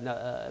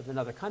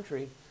another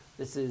country?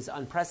 This is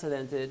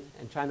unprecedented,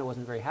 and China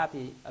wasn't very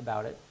happy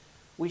about it.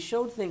 We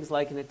showed things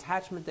like an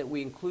attachment that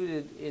we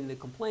included in the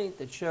complaint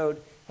that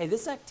showed, hey,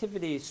 this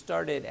activity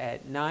started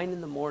at 9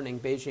 in the morning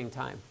Beijing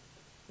time.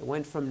 It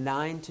went from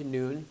 9 to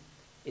noon.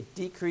 It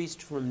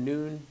decreased from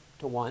noon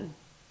to 1,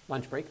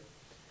 lunch break.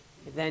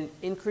 It then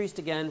increased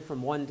again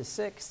from 1 to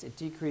 6. It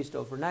decreased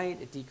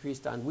overnight. It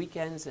decreased on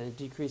weekends, and it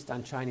decreased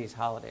on Chinese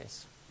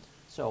holidays.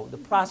 So the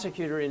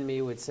prosecutor in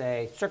me would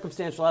say,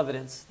 circumstantial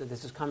evidence that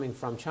this is coming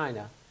from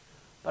China.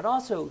 But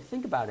also,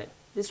 think about it.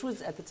 This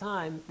was, at the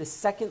time, the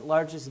second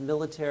largest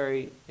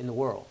military in the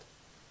world.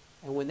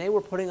 And when they were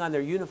putting on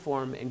their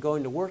uniform and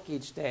going to work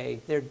each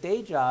day, their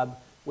day job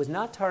was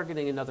not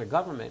targeting another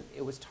government.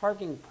 It was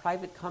targeting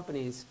private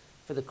companies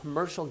for the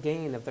commercial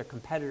gain of their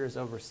competitors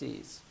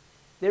overseas.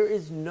 There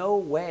is no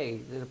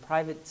way that a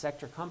private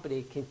sector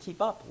company can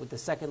keep up with the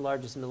second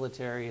largest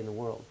military in the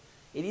world.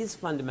 It is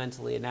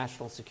fundamentally a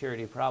national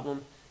security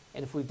problem,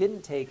 and if we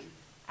didn't take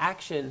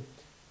action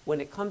when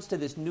it comes to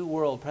this new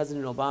world,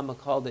 President Obama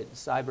called it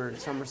cyber in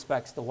some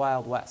respects the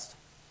Wild West.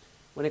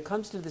 When it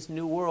comes to this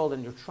new world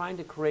and you're trying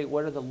to create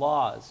what are the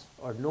laws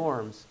or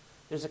norms,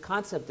 there's a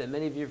concept that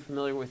many of you are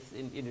familiar with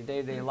in your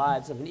day-to-day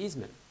lives of an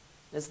easement.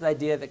 This is the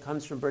idea that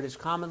comes from British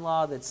common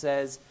law that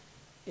says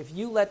if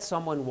you let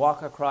someone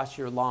walk across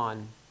your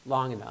lawn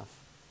long enough,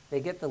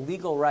 they get the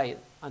legal right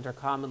under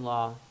common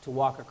law to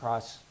walk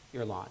across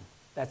your lawn.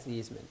 That's the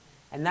easement.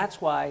 And that's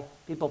why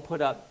people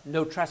put up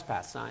no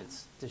trespass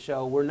signs to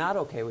show we're not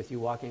okay with you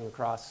walking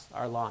across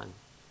our lawn.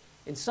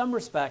 In some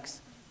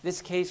respects,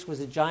 This case was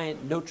a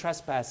giant no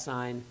trespass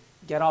sign,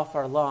 get off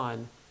our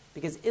lawn,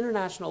 because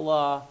international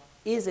law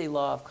is a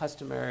law of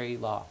customary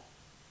law.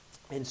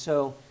 And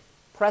so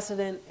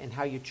precedent and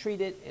how you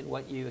treat it and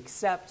what you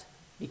accept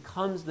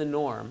becomes the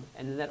norm,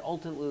 and then that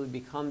ultimately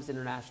becomes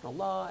international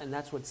law, and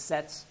that's what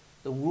sets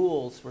the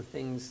rules for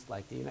things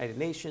like the United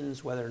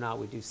Nations, whether or not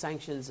we do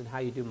sanctions, and how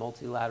you do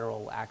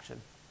multilateral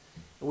action.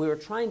 And we were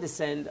trying to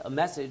send a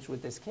message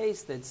with this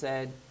case that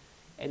said,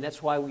 and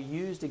that's why we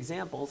used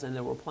examples, and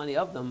there were plenty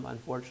of them,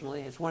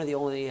 unfortunately. It's one of the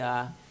only,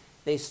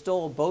 they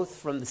stole both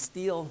from the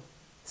steel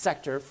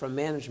sector, from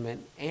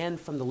management, and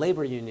from the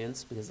labor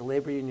unions, because the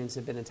labor unions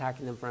have been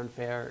attacking them for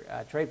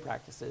unfair trade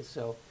practices.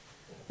 So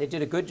they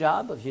did a good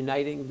job of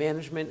uniting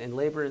management and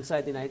labor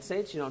inside the United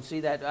States. You don't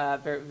see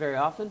that very, very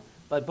often,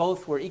 but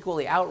both were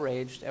equally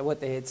outraged at what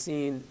they had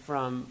seen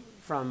from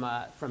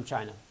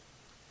China.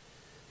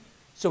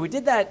 So we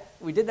did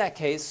that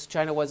case.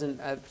 China wasn't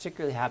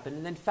particularly happy.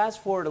 And then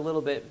fast forward a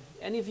little bit.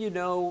 Any of you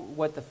know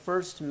what the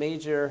first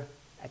major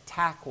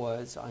attack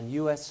was on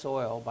U.S.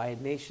 soil by a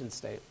nation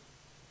state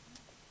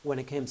when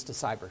it comes to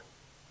cyber?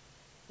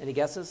 Any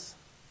guesses?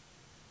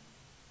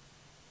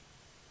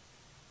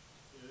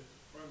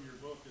 From your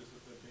book, is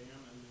it the dam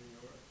in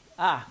New York?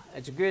 Ah,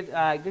 it's a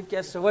good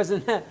guess. So it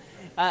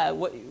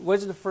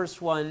wasn't the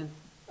first one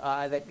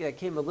that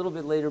came a little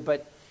bit later,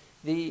 but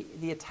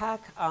the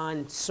attack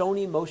on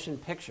Sony Motion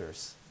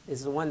Pictures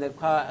is the one that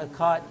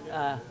caught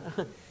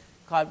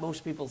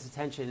most people's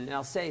attention. And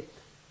I'll say,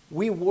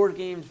 we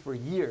war-gamed for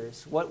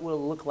years what will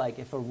it look like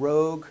if a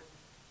rogue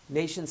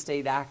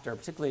nation-state actor,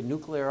 particularly a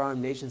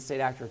nuclear-armed nation-state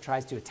actor,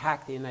 tries to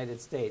attack the United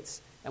States.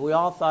 And we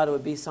all thought it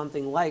would be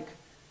something like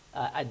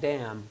a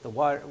dam, the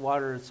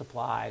water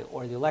supply,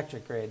 or the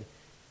electric grid.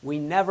 We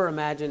never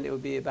imagined it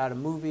would be about a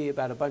movie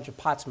about a bunch of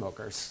pot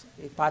smokers,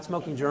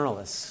 pot-smoking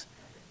journalists.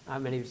 How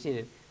many of you have seen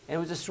it? And it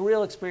was a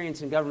surreal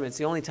experience in government. It's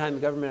the only time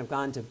the government have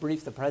gone to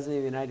brief the President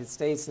of the United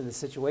States in the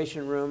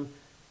Situation Room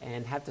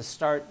and have to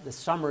start the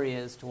summary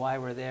as to why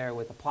we're there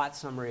with a plot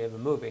summary of a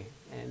movie.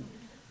 And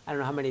I don't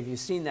know how many of you have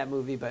seen that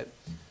movie, but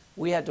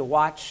we had to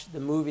watch the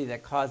movie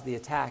that caused the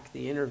attack,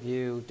 the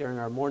interview during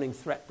our morning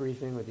threat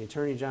briefing with the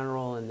Attorney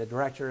General and the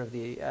Director of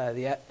the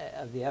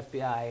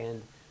FBI.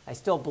 And I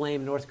still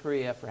blame North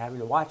Korea for having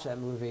to watch that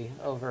movie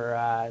over,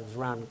 it was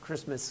around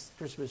Christmas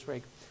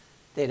break.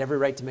 They had every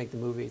right to make the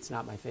movie. It's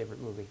not my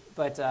favorite movie.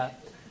 But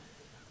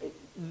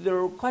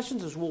the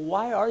questions is, well,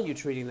 why are you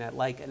treating that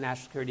like a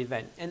national security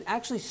event? And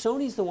actually,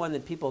 Sony's the one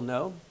that people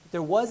know.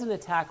 There was an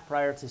attack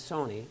prior to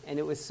Sony, and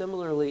it was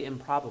similarly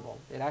improbable.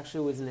 It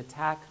actually was an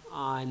attack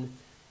on,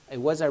 it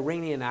was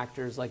Iranian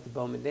actors like the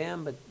Bowman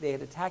Dam, but they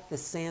had attacked the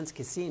Sands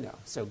Casino,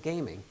 so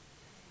gaming.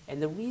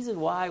 And the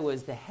reason why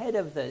was the head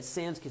of the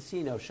Sands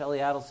Casino, Shelley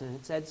Adelson,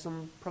 had said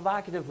some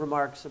provocative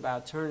remarks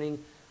about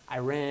turning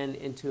Iran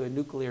into a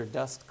nuclear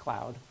dust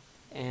cloud.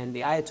 And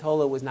the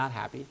Ayatollah was not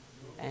happy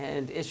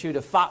and issued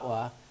a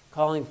fatwa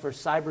calling for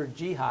cyber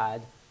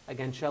jihad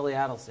against Shelley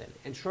Adelson.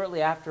 And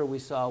shortly after, we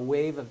saw a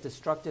wave of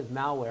destructive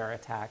malware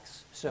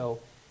attacks. So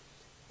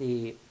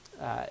the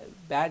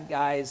bad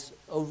guys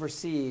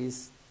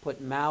overseas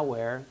put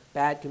malware,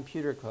 bad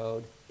computer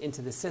code,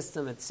 into the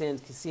system at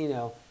Sands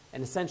Casino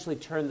and essentially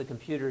turned the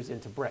computers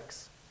into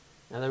bricks.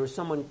 Now, there was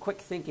someone quick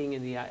thinking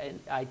in the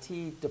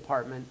IT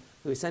department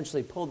who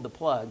essentially pulled the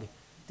plug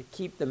to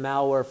keep the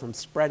malware from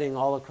spreading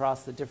all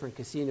across the different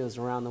casinos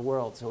around the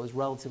world, so it was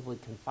relatively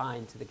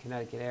confined to the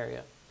Connecticut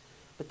area.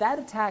 But that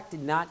attack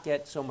did not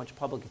get so much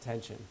public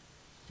attention.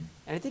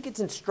 And I think it's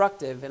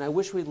instructive, and I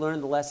wish we'd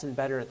learned the lesson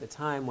better at the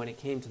time when it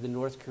came to the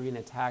North Korean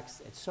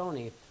attacks at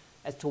Sony,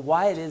 as to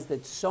why it is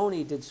that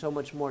Sony did so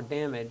much more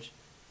damage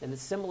than a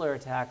similar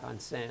attack on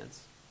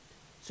Sands.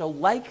 So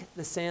like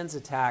the Sands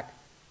attack,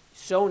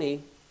 Sony,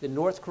 the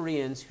North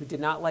Koreans, who did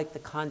not like the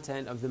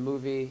content of the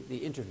movie The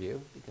Interview,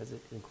 because it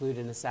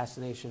included an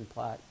assassination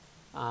plot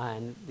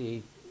on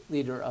the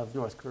leader of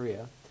North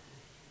Korea,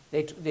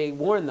 they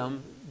warned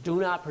them,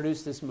 do not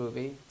produce this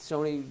movie.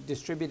 Sony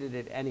distributed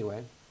it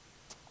anyway,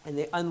 and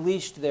they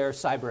unleashed their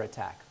cyber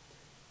attack.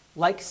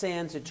 Like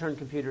Sands, it turned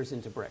computers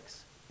into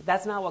bricks. But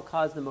that's not what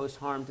caused the most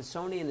harm to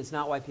Sony, and it's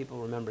not why people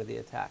remember the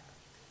attack.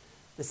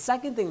 The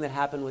second thing that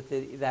happened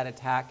with that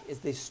attack is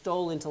they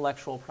stole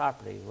intellectual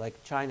property,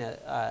 like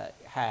China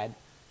had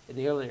in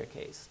the earlier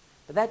case.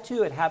 But that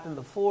too had happened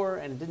before,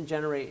 and it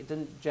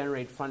didn't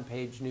generate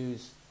front-page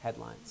news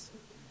headlines.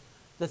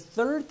 The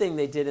third thing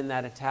they did in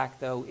that attack,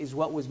 though, is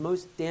what was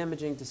most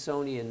damaging to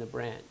Sony and the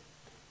brand.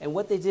 And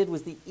what they did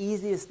was the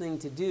easiest thing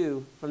to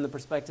do from the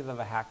perspective of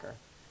a hacker.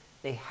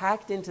 They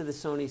hacked into the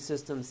Sony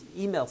system's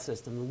email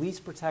system, the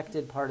least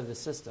protected part of the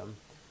system,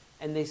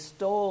 and they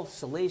stole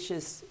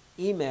salacious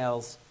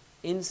emails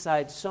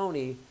inside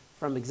Sony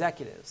from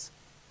executives.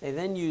 They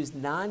then used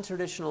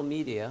non-traditional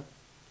media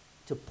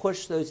to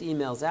push those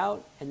emails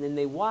out, and then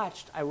they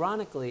watched,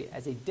 ironically,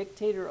 as a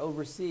dictator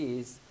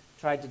overseas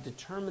tried to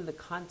determine the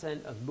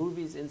content of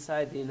movies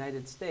inside the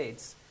United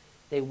States.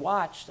 They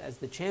watched as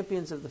the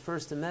champions of the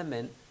First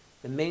Amendment,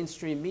 the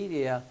mainstream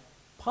media,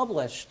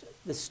 published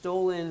the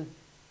stolen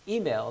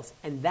emails,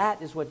 and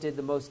that is what did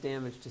the most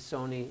damage to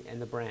Sony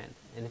and the brand.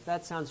 And if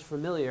that sounds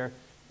familiar,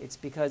 it's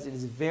because it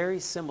is very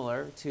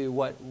similar to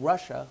what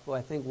Russia, who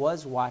I think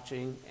was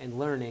watching and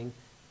learning,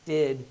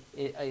 did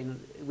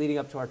leading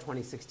up to our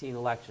 2016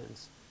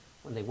 elections.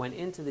 When they went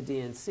into the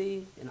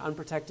DNC, an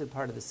unprotected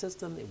part of the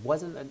system, it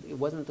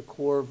wasn't the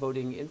core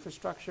voting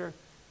infrastructure.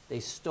 They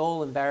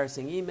stole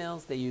embarrassing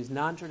emails. They used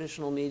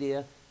non-traditional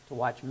media to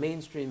watch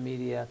mainstream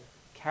media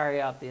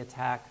carry out the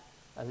attack,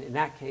 in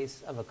that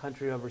case, of a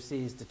country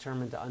overseas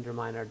determined to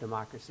undermine our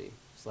democracy.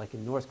 It's like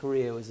in North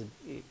Korea, it was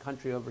a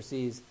country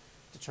overseas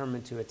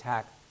determined to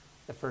attack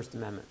the First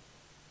Amendment.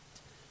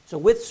 So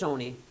with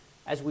Sony,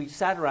 as we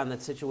sat around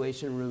that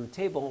Situation Room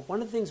table,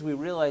 one of the things we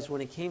realized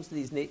when it came to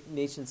these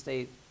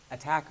nation-state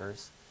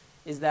attackers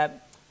is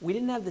that we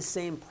didn't have the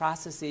same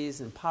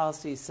processes and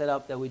policies set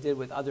up that we did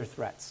with other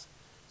threats.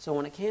 So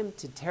when it came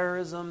to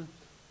terrorism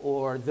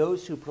or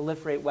those who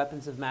proliferate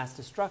weapons of mass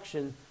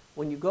destruction,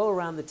 when you go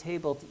around the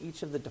table to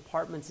each of the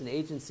departments and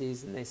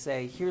agencies and they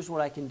say, here's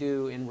what I can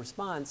do in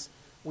response,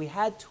 we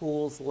had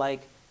tools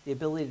like the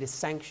ability to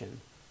sanction,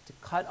 to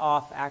cut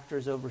off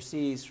actors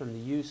overseas from the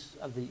use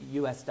of the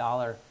US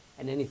dollar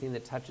and anything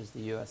that touches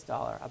the US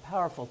dollar, a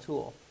powerful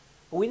tool.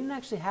 But we didn't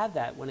actually have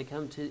that when it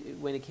came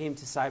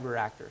to cyber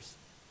actors.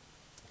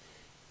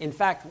 In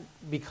fact,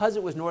 because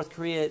it was North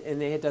Korea and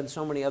they had done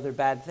so many other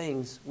bad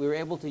things, we were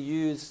able to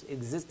use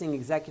existing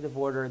executive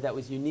order that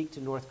was unique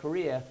to North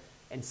Korea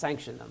and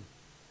sanction them.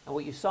 And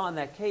what you saw in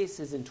that case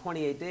is in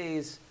 28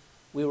 days,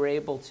 we were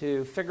able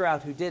to figure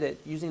out who did it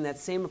using that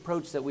same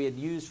approach that we had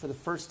used for the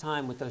first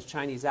time with those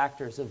Chinese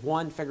actors of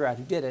 1, figure out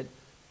who did it,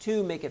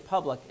 2, make it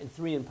public, and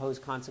 3, impose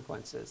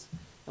consequences.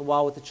 And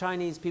while with the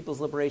Chinese People's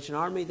Liberation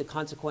Army, the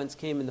consequence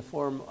came in the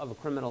form of a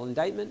criminal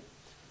indictment,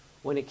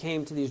 when it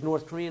came to these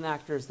North Korean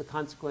actors, the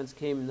consequence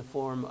came in the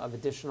form of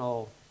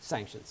additional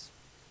sanctions.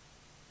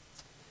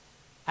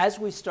 As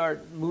we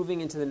start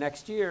moving into the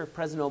next year,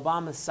 President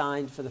Obama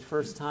signed for the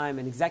first time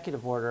an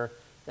executive order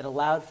that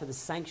allowed for the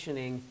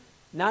sanctioning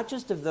not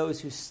just of those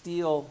who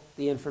steal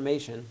the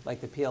information, like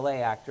the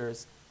PLA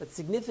actors, but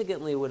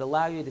significantly would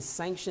allow you to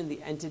sanction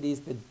the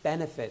entities that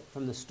benefit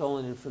from the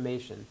stolen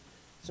information.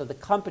 So the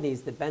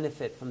companies that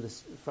benefit from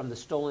the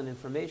stolen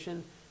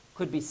information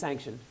could be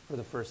sanctioned for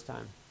the first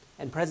time.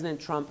 And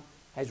President Trump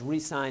has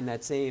re-signed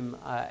that same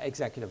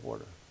executive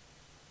order.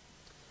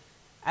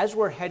 As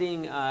we're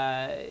heading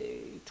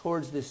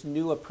towards this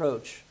new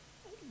approach,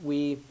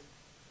 we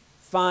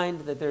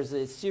find that there's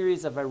a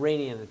series of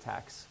Iranian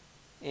attacks.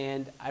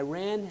 And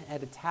Iran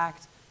had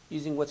attacked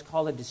using what's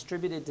called a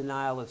distributed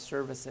denial of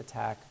service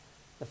attack,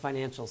 the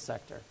financial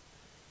sector.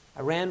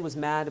 Iran was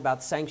mad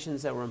about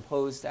sanctions that were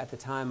imposed at the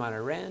time on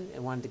Iran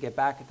and wanted to get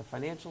back at the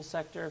financial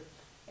sector.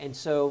 And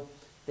so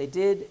they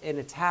did an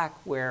attack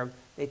where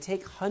they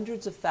take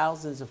hundreds of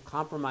thousands of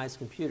compromised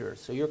computers,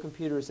 so your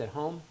computers at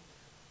home,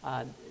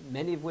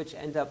 many of which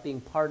end up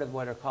being part of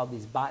what are called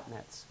these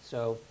botnets.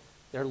 So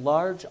they're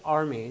large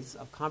armies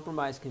of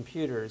compromised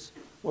computers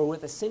where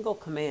with a single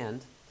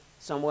command,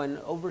 someone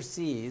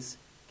overseas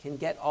can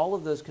get all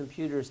of those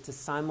computers to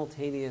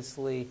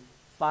simultaneously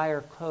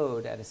fire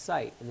code at a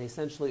site, and they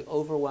essentially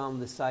overwhelm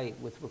the site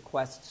with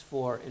requests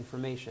for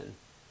information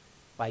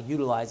by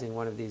utilizing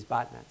one of these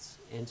botnets.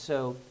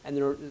 And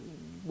there are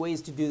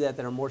ways to do that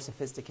that are more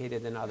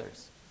sophisticated than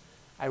others.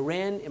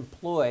 Iran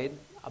employed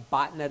a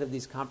botnet of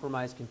these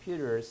compromised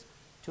computers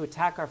to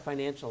attack our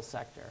financial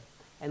sector.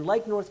 And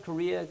like North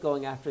Korea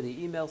going after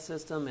the email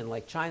system, and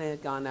like China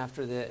had gone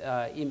after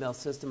the email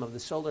system of the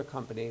solar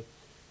company,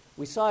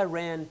 we saw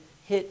Iran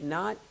hit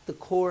not the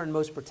core and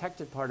most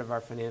protected part of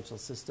our financial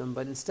system,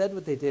 but instead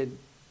what they did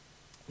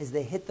is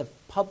they hit the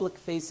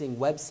public-facing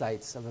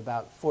websites of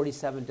about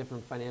 47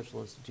 different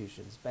financial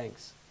institutions,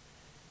 banks.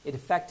 It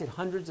affected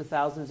hundreds of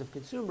thousands of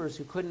consumers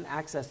who couldn't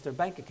access their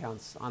bank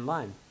accounts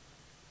online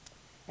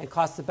and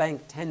cost the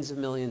bank tens of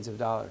millions of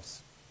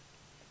dollars.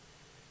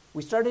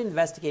 We started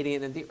investigating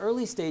it, and in the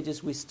early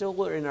stages, we still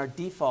were in our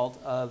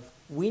default of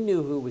we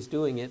knew who was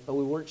doing it, but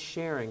we weren't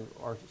sharing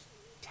or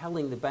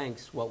telling the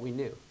banks what we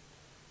knew.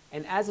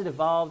 And as it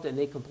evolved and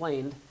they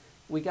complained,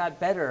 we got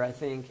better, I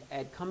think,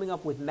 at coming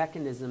up with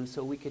mechanisms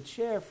so we could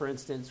share, for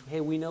instance, hey,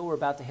 we know we're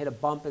about to hit a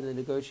bump in the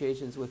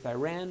negotiations with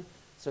Iran,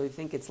 so we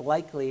think it's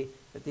likely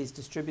that these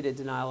distributed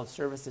denial of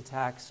service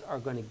attacks are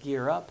going to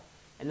gear up,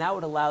 and that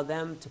would allow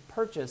them to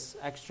purchase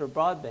extra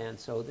broadband.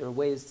 So there are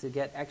ways to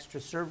get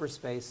extra server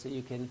space so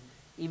you can,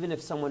 even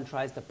if someone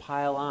tries to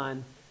pile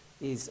on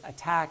these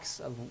attacks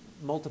of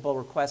multiple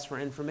requests for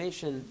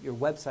information, your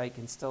website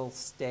can still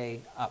stay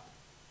up.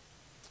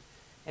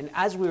 And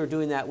as we were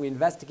doing that, we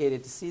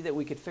investigated to see that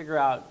we could figure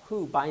out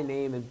who, by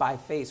name and by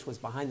face, was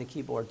behind the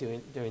keyboard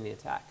during the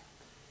attack.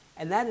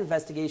 And that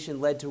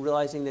investigation led to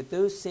realizing that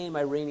those same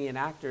Iranian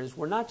actors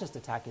were not just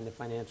attacking the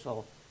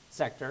financial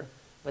sector,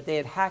 but they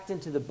had hacked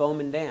into the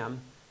Bowman Dam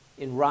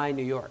in Rye,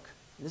 New York.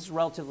 And this is a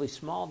relatively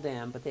small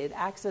dam, but they had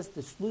accessed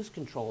the sluice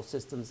control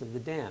systems of the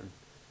dam,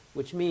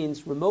 which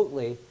means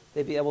remotely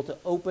they'd be able to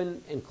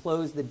open and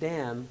close the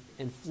dam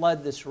and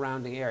flood the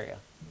surrounding area.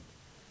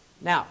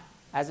 Now,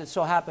 As it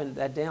so happened,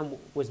 that dam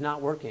was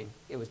not working.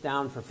 It was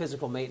down for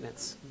physical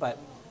maintenance. But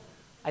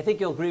I think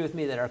you'll agree with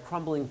me that our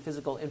crumbling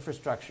physical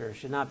infrastructure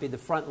should not be the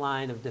front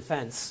line of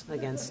defense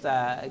against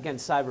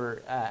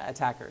cyber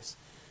attackers.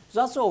 I was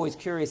also always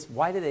curious,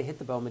 why did they hit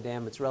the Bowman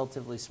Dam? It's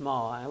relatively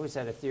small. I always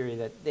had a theory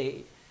that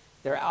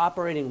they're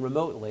operating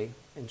remotely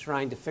and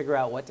trying to figure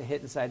out what to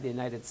hit inside the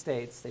United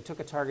States. They took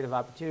a target of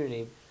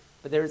opportunity,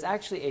 but there was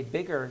actually a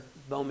bigger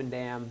Bowman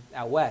Dam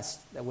out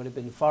west that would have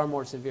been far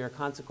more severe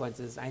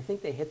consequences. I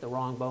think they hit the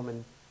wrong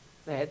Bowman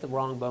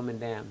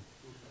Dam.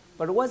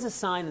 But it was a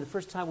sign, and the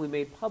first time we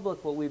made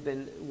public what we've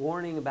been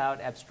warning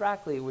about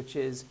abstractly, which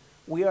is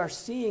we are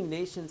seeing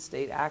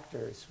nation-state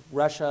actors,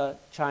 Russia,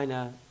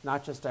 China,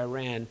 not just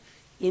Iran,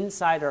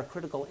 inside our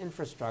critical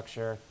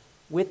infrastructure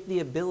with the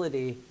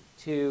ability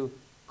to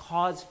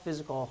cause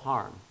physical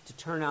harm, to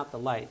turn out the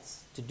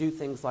lights, to do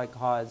things like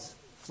cause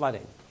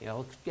flooding.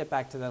 We'll get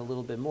back to that a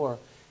little bit more.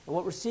 And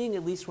what we're seeing,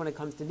 at least when it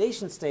comes to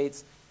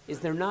nation-states, is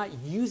they're not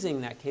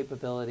using that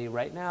capability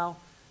right now.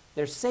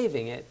 They're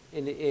saving it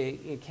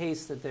in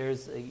case that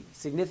there's a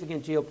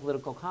significant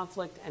geopolitical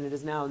conflict, and it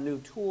is now a new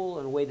tool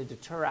and a way to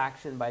deter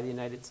action by the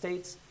United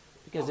States,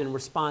 because in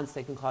response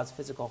they can cause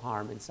physical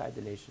harm inside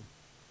the nation.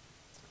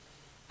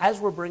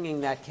 As we're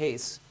bringing that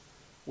case,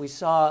 we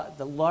saw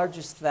the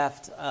largest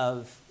theft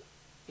of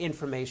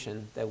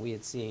information that we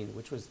had seen,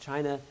 which was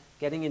China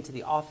getting into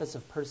the Office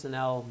of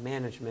Personnel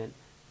Management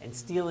and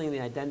stealing the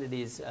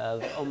identities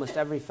of almost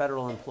every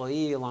federal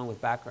employee along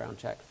with background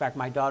check. In fact,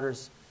 my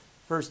daughter's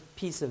first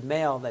piece of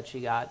mail that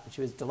she got,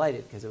 she was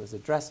delighted because it was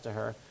addressed to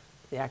her.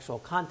 The actual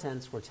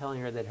contents were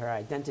telling her that her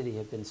identity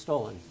had been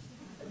stolen.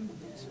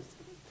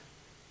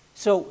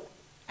 So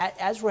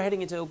as we're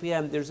heading into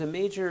OPM, there's a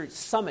major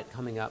summit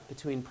coming up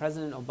between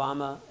President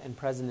Obama and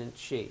President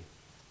Xi.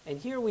 And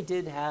here we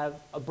did have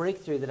a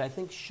breakthrough that I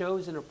think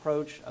shows an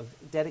approach of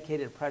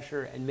dedicated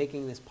pressure and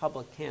making this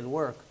public can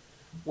work,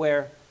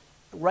 where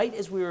right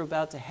as we were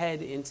about to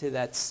head into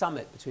that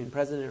summit between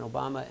President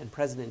Obama and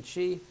President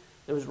Xi,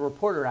 there was a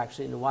reporter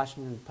actually in the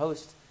Washington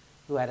Post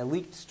who had a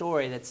leaked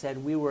story that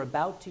said we were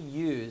about to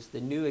use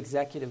the new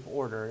executive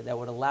order that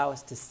would allow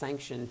us to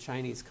sanction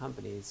Chinese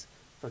companies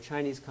for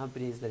Chinese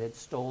companies that had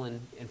stolen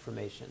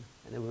information,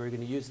 and that we were going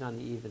to use it on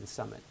the eve of the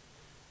summit.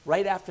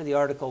 Right after the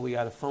article, we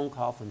got a phone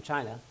call from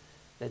China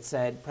that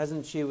said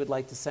President Xi would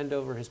like to send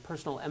over his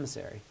personal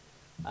emissary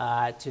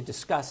to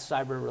discuss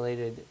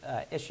cyber-related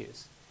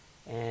issues.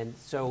 And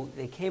so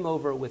they came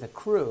over with a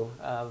crew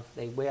of,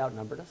 they way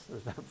outnumbered us, there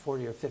was about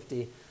 40 or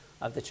 50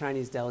 of the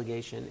Chinese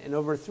delegation. And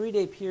over a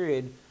 3-day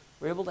period,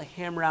 we were able to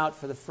hammer out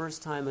for the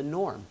first time a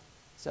norm.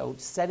 So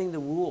setting the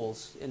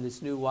rules in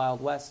this new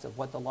Wild West of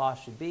what the law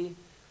should be,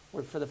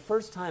 where for the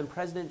first time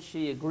President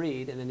Xi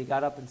agreed, and then he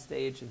got up on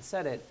stage and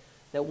said it,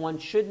 that one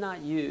should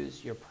not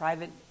use your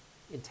private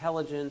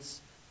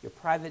intelligence, your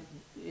public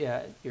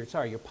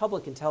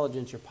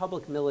intelligence, your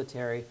public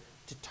military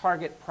to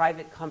target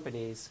private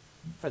companies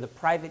for the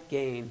private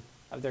gain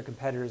of their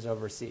competitors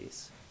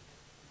overseas.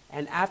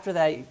 And after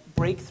that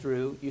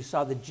breakthrough, you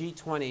saw the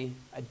G20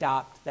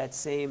 adopt that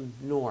same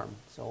norm,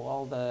 so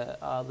all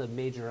the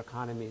major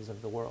economies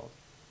of the world.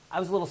 I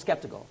was a little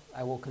skeptical,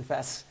 I will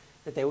confess,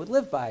 that they would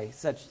live by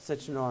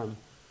such a norm.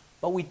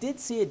 But we did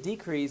see a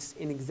decrease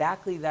in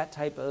exactly that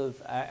type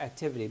of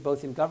activity,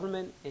 both in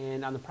government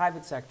and on the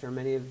private sector.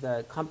 Many of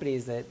the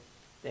companies that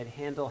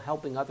handle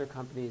helping other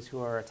companies who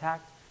are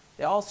attacked,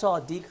 they all saw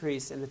a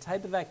decrease in the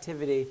type of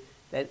activity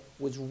that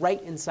was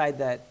right inside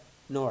that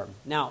norm.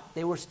 Now,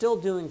 they were still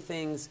doing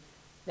things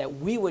that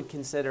we would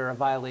consider a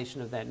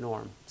violation of that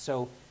norm.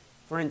 So,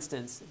 for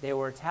instance, they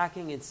were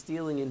attacking and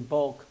stealing in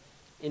bulk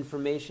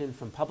information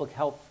from public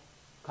health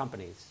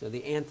companies. So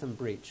the Anthem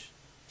breach,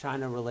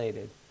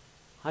 China-related,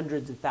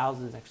 hundreds of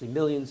thousands, actually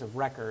millions of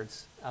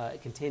records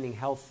containing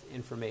health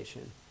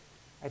information.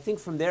 I think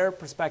from their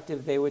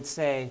perspective, they would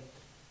say,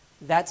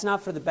 that's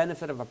not for the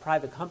benefit of a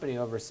private company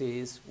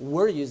overseas.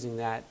 We're using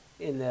that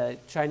in the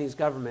Chinese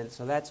government,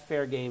 so that's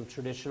fair game,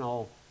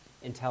 traditional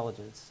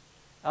intelligence.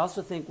 I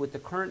also think with the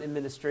current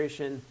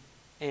administration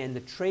and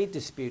the trade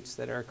disputes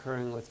that are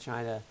occurring with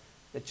China,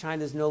 that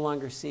China's no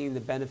longer seeing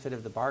the benefit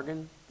of the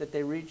bargain that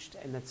they reached,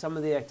 and that some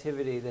of the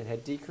activity that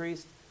had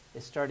decreased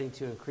is starting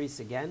to increase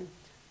again.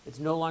 It's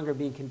no longer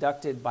being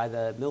conducted by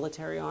the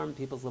military arm,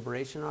 People's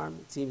Liberation Arm.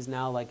 It seems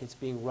now like it's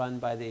being run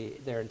by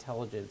their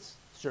intelligence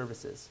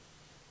services,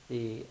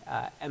 the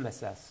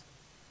MSS.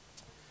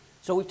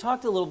 So we've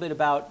talked a little bit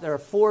about, there are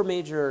 4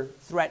 major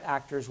threat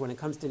actors when it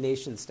comes to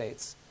nation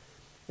states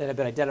that have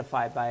been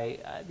identified by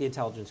the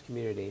intelligence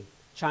community: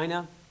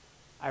 China,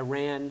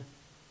 Iran,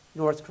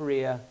 North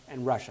Korea,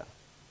 and Russia.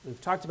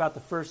 We've talked about the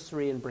first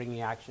 3 in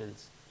bringing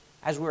actions.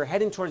 As we were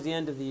heading towards the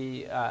end of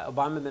the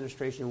Obama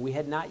administration, we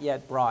had not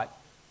yet brought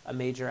a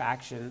major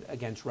action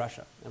against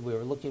Russia, and we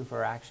were looking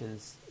for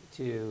actions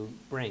to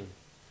bring.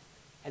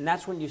 And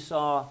that's when you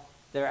saw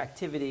their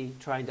activity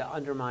trying to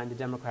undermine the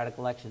democratic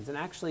elections. And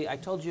actually, I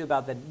told you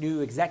about the new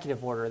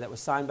executive order that was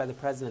signed by the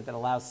president that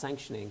allows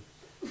sanctioning.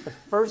 The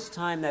first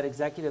time that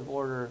executive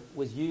order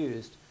was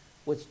used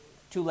was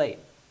too late,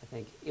 I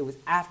think. It was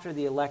after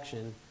the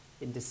election,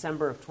 in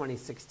December of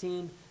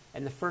 2016,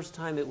 and the first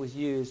time it was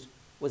used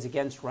was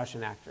against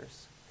Russian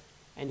actors.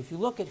 And if you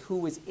look at who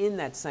was in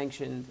that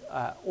sanctioned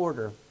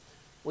order,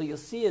 what you'll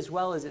see as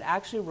well is it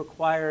actually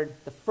required,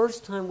 the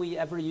first time we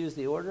ever used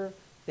the order,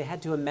 they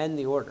had to amend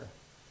the order.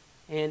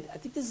 And I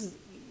think this is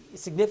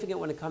significant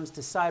when it comes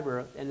to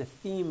cyber, and the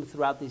theme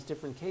throughout these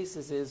different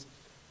cases is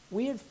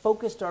we had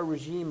focused our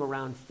regime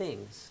around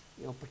things,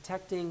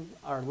 protecting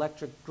our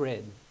electric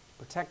grid,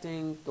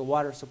 protecting the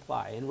water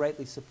supply, and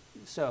rightly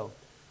so.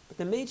 But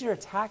the major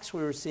attacks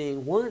we were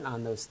seeing weren't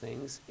on those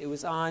things. It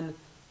was on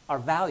our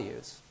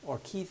values, or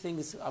key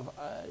things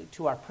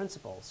to our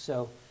principles.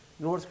 So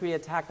North Korea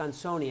attack on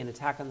Sony, an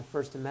attack on the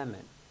First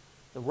Amendment.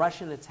 The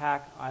Russian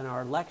attack on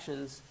our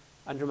elections,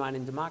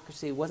 undermining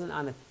democracy, wasn't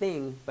on a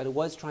thing, but it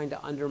was trying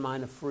to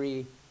undermine a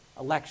free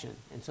election.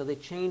 And so they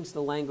changed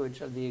the language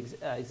of the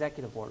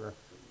executive order.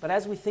 But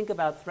as we think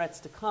about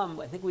threats to come,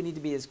 I think we need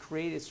to be as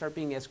creative, start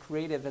being as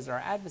creative as our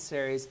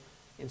adversaries,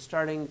 and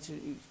starting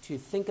to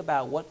think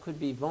about what could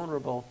be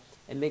vulnerable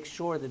and make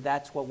sure that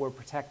that's what we're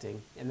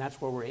protecting, and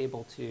that's where we're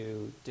able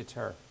to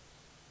deter.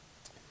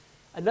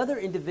 Another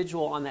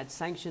individual on that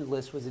sanctioned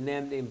list was a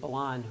man named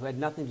Balan, who had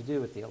nothing to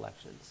do with the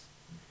elections.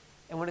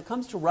 And when it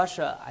comes to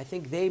Russia, I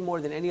think they, more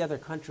than any other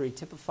country,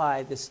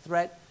 typify this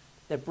threat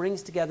that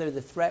brings together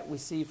the threat we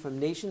see from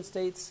nation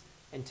states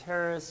and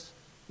terrorists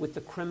with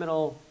the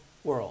criminal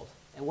world.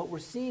 And what we're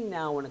seeing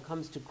now when it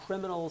comes to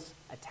criminals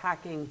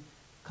attacking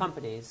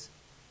companies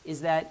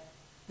is that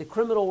the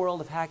criminal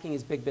world of hacking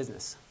is big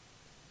business.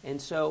 And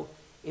so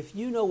if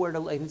you know where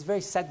to, and it's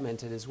very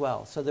segmented as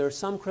well. So there are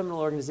some criminal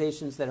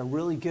organizations that are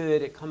really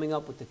good at coming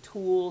up with the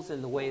tools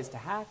and the ways to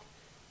hack,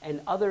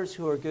 and others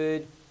who are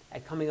good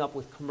at coming up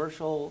with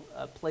commercial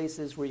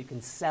places where you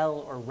can sell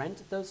or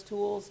rent those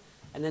tools,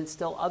 and then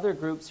still other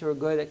groups who are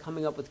good at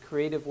coming up with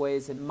creative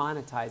ways at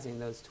monetizing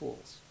those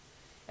tools.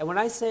 And when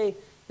I say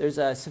there's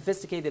a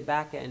sophisticated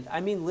back end,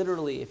 I mean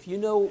literally, if you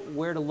know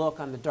where to look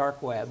on the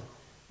dark web,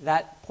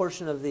 that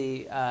portion of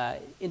the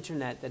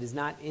internet that is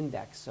not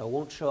indexed, so it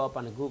won't show up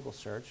on a Google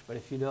search, but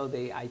if you know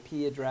the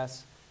IP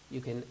address,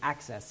 you can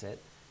access it.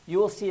 You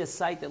will see a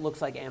site that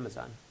looks like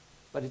Amazon,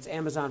 but it's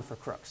Amazon for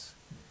crooks.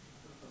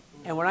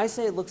 And when I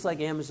say it looks like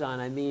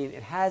Amazon, I mean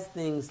it has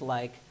things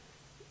like,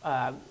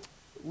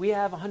 we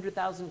have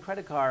 100,000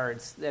 credit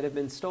cards that have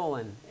been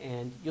stolen,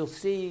 and you'll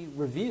see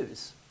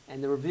reviews.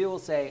 And the review will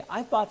say,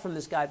 I've bought from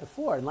this guy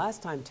before, and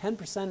last time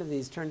 10% of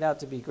these turned out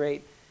to be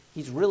great.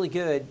 He's really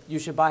good. You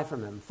should buy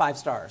from him. 5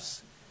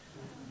 stars.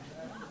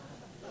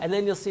 And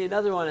then you'll see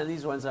another one, and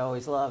these ones I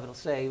always love. It'll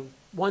say,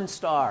 1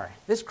 star.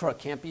 This crook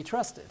can't be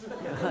trusted.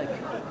 Like,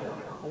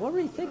 well, what were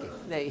you thinking?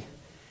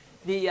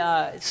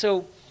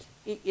 So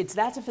it's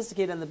that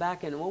sophisticated on the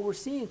back end. And what we're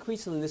seeing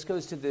increasingly, and this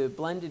goes to the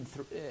blended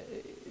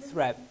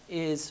threat,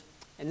 is,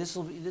 and this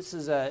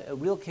is a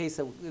real case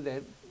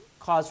that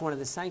caused one of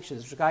the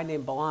sanctions. There's a guy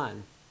named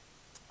Balan.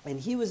 And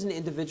he was an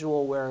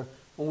individual where,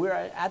 when we were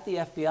at the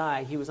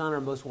FBI, he was on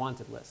our most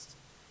wanted list.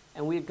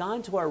 And we had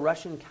gone to our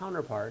Russian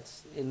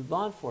counterparts in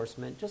law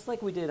enforcement, just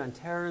like we did on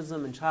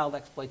terrorism and child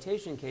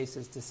exploitation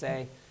cases, to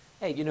say,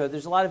 hey,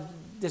 there's a lot of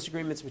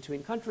disagreements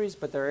between countries,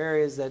 but there are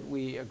areas that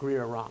we agree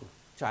are wrong.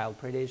 Child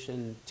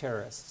predation,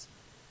 terrorists.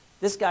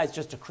 This guy's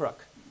just a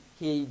crook.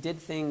 He did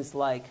things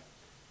like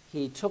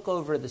he took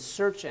over the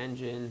search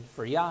engine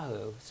for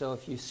Yahoo. So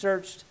if you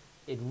searched,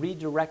 it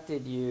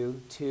redirected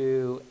you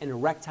to an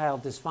erectile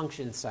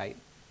dysfunction site.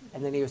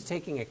 And then he was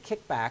taking a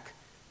kickback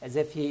as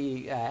if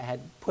he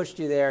had pushed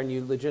you there, and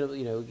you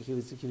legitimately, he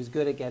was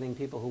good at getting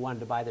people who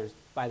wanted to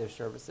buy their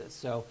services.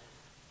 So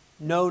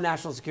no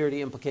national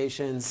security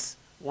implications,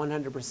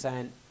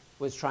 100%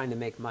 was trying to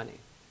make money.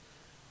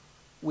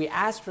 We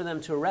asked for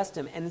them to arrest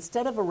him, and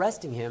instead of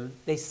arresting him,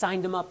 they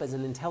signed him up as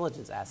an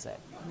intelligence asset.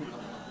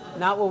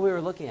 Not what we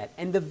were looking at.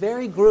 And the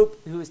very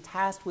group who was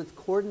tasked with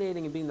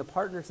coordinating and being the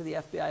partner to the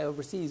FBI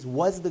overseas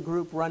was the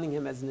group running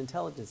him as an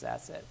intelligence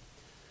asset.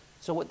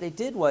 So what they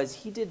did was,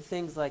 he did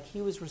things like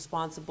he was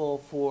responsible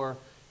for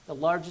the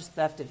largest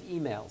theft of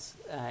emails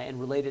and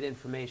related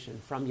information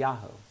from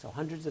Yahoo. So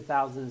hundreds of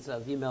thousands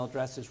of email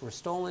addresses were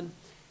stolen.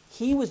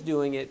 He was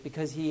doing it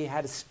because he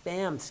had a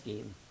spam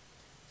scheme.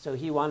 So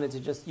he wanted to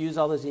just use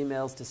all those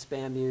emails to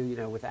spam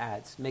you, with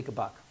ads, make a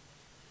buck.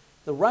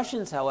 The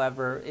Russians,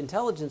 however,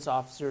 intelligence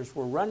officers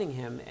were running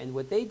him, and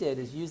what they did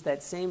is use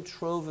that same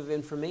trove of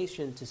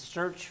information to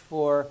search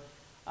for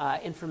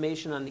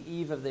information on the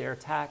eve of their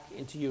attack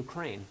into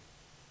Ukraine.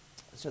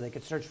 So they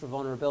could search for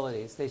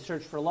vulnerabilities. They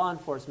searched for law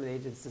enforcement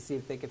agents to see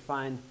if they could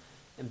find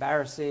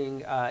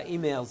embarrassing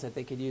emails that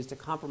they could use to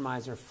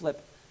compromise or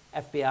flip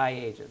FBI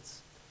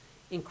agents.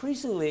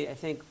 Increasingly, I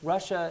think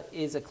Russia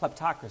is a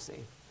kleptocracy.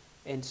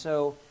 And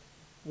so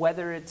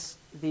whether it's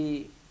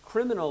the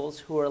criminals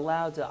who are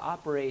allowed to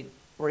operate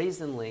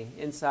brazenly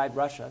inside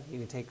Russia, you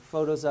can take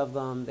photos of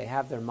them, they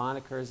have their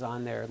monikers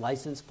on their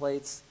license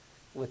plates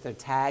with their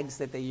tags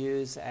that they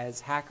use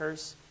as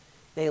hackers.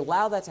 They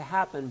allow that to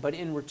happen, but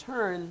in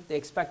return, they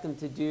expect them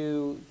to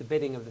do the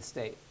bidding of the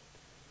state.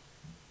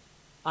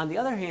 On the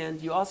other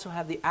hand, you also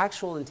have the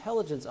actual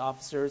intelligence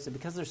officers, and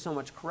because there's so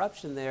much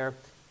corruption there,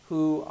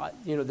 who,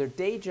 their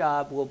day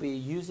job will be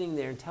using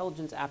their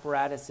intelligence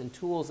apparatus and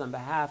tools on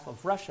behalf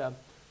of Russia,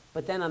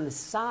 but then on the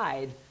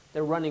side,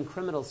 they're running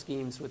criminal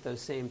schemes with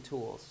those same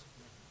tools.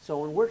 So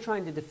when we're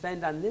trying to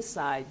defend on this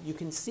side, you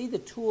can see the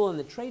tool and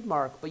the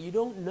trademark, but you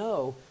don't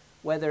know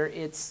whether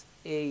it's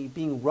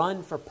being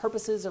run for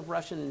purposes of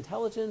Russian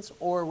intelligence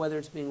or whether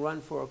it's being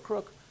run for a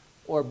crook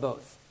or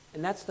both.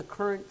 And that's the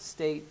current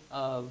state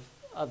of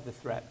the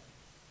threat.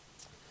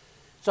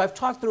 So I've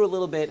talked through a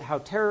little bit how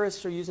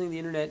terrorists are using the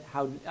internet,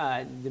 how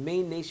the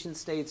main nation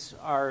states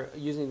are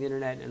using the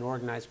internet, and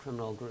organized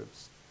criminal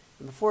groups.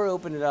 And before I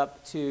open it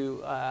up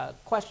to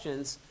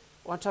questions,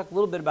 I want to talk a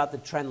little bit about the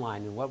trend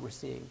line and what we're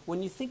seeing.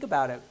 When you think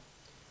about it,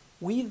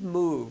 we've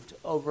moved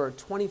over a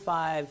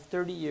 25,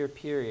 30-year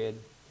period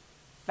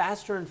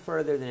faster and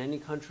further than any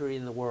country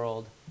in the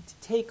world to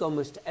take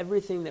almost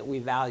everything that we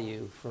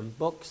value, from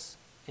books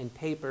and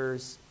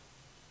papers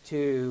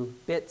to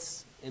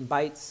bits and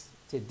bytes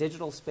to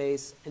digital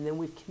space, and then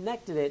we've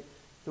connected it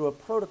through a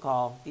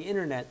protocol, the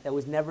internet, that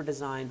was never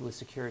designed with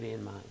security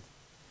in mind.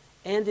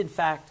 And in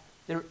fact,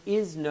 there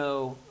is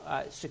no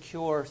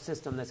secure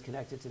system that's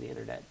connected to the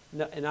internet,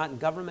 not in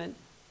government,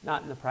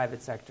 not in the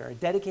private sector. A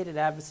dedicated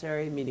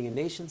adversary, meaning a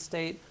nation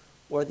state,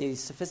 or these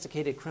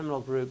sophisticated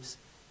criminal groups,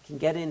 can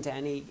get into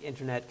any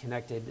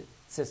internet-connected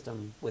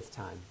system with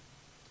time.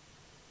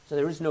 So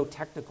there is no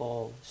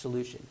technical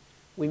solution.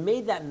 We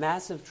made that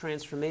massive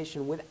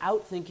transformation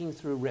without thinking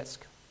through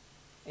risk.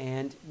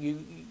 And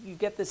you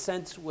get this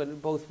sense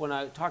both when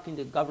I'm talking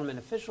to government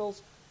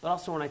officials, but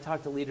also when I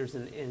talk to leaders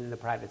in the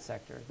private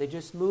sector. They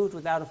just moved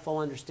without a full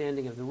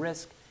understanding of the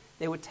risk.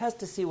 They would test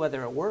to see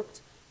whether it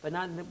worked, but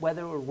not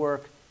whether it would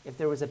work if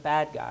there was a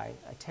bad guy,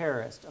 a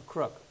terrorist, a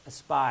crook, a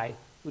spy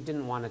who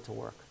didn't want it to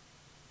work.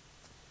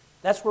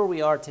 That's where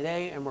we are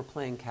today, and we're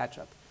playing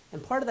catch-up.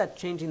 And part of that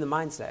changing the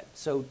mindset,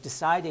 so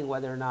deciding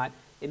whether or not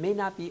it may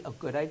not be a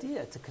good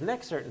idea to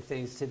connect certain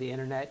things to the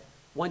internet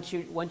once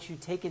you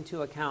take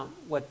into account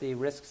what the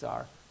risks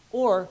are.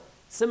 Or,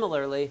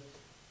 similarly,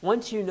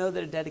 once you know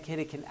that a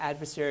dedicated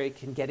adversary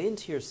can get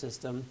into your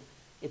system,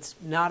 it's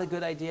not a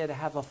good idea to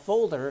have a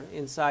folder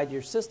inside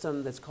your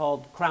system that's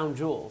called Crown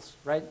Jewels,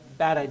 right?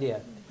 Bad idea.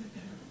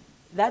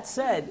 That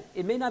said,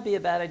 it may not be a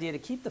bad idea to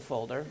keep the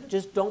folder,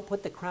 just don't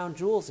put the crown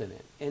jewels in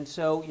it. And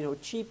so, a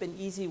cheap and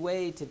easy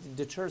way to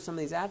deter some of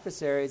these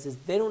adversaries is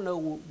they don't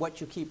know what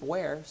you keep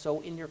where,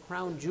 so in your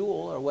crown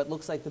jewel, or what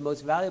looks like the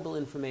most valuable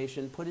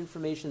information, put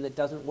information that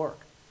doesn't work.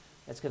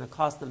 That's going to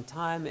cost them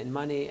time and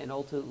money and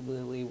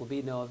ultimately will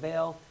be no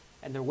avail,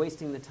 and they're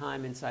wasting the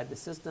time inside the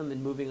system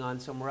and moving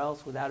on somewhere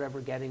else without ever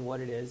getting what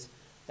it is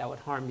that would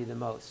harm you the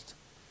most.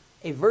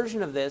 A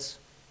version of this,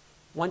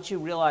 once you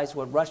realize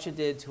what Russia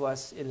did to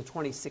us in the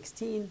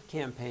 2016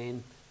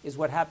 campaign, is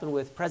what happened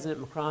with President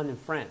Macron in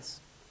France.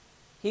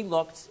 He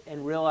looked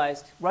and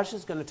realized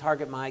Russia's going to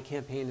target my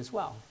campaign as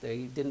well.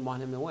 They didn't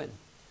want him to win.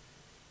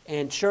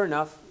 And sure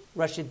enough,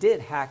 Russia did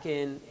hack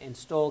in and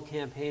stole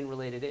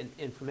campaign-related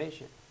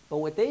information. But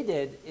what they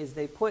did is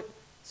they put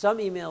some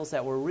emails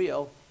that were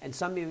real and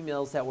some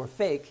emails that were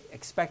fake,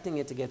 expecting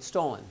it to get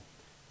stolen.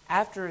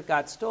 After it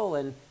got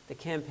stolen, the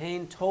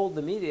campaign told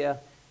the media,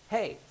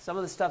 hey, some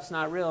of the stuff's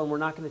not real, and we're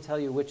not going to tell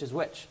you which is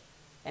which.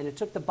 And it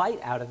took the bite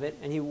out of it,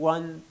 and he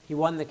won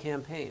the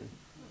campaign.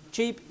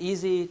 Cheap,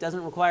 easy,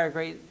 doesn't require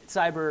great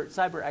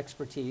cyber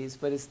expertise,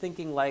 but is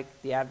thinking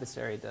like the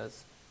adversary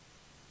does.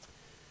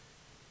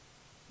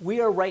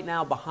 We are right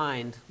now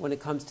behind when it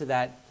comes to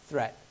that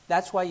threat.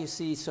 That's why you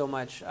see so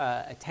much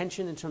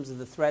attention in terms of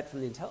the threat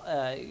from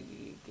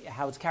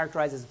how it's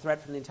characterized as a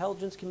threat from the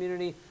intelligence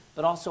community,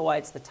 but also why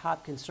it's the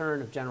top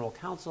concern of general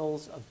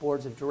counsels, of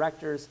boards of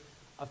directors,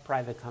 of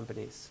private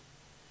companies.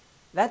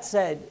 That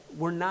said,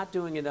 we're not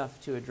doing enough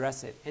to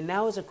address it, and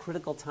now is a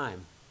critical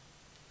time.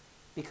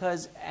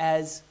 Because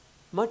as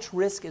much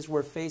risk as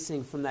we're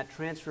facing from that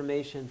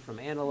transformation from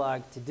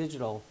analog to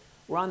digital,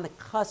 we're on the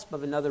cusp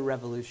of another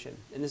revolution,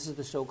 and this is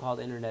the so-called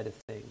Internet of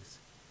Things.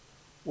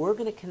 We're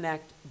going to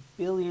connect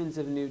billions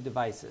of new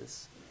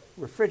devices,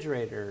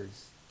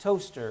 refrigerators,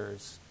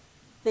 toasters,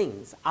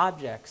 things,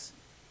 objects,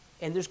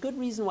 and there's good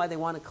reason why they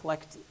want to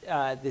collect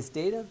this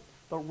data.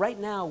 But right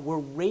now, we're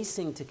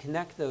racing to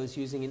connect those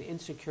using an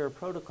insecure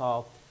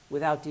protocol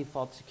without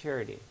default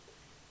security.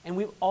 And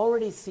we've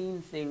already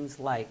seen things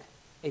like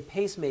a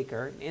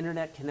pacemaker, an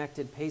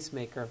internet-connected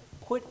pacemaker,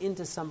 put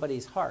into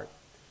somebody's heart.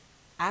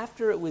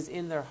 After it was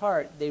in their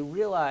heart, they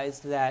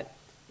realized that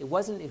it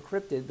wasn't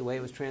encrypted the way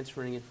it was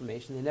transferring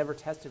information. They never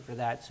tested for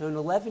that. So an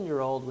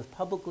 11-year-old with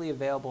publicly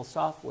available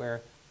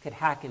software could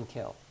hack and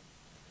kill.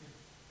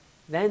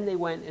 Then they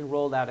went and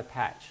rolled out a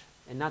patch.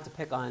 And not to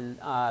pick on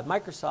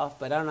Microsoft,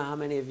 but I don't know how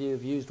many of you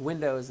have used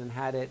Windows and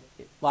had it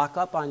lock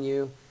up on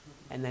you,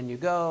 and then you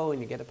go and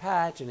you get a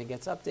patch and it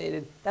gets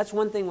updated. That's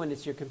one thing when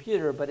it's your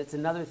computer, but it's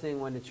another thing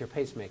when it's your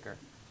pacemaker.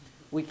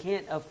 We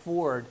can't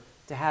afford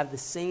to have the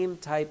same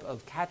type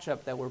of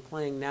catch-up that we're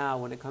playing now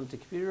when it comes to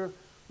computer,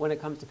 when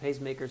it comes to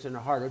pacemakers in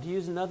our heart. Or to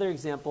use another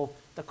example,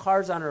 the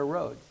cars on our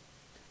roads.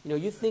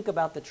 You think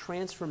about the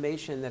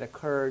transformation that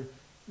occurred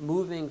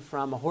moving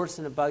from a horse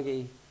and a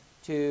buggy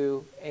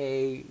to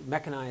a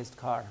mechanized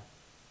car.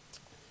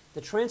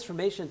 The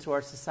transformation to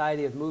our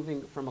society of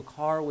moving from a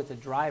car with a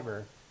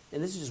driver,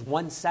 and this is just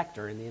one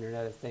sector in the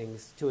Internet of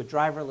Things, to a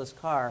driverless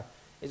car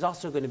is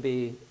also going to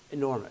be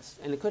enormous.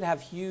 And it could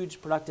have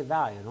huge productive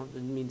value. I don't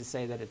mean to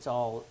say that it's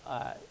all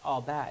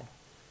bad.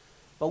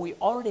 But we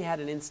already had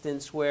an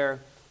instance where,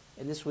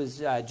 and this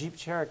was Jeep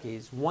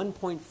Cherokees,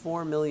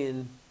 1.4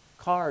 million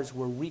cars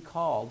were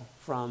recalled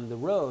from the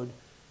road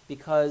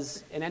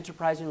because an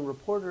enterprising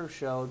reporter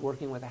showed,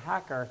 working with a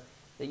hacker,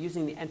 that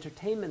using the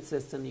entertainment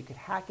system, you could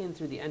hack in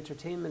through the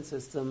entertainment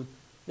system,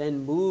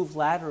 then move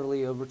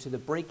laterally over to the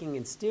braking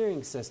and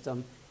steering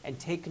system and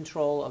take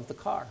control of the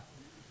car.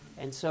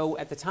 And so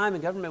at the time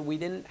in government, we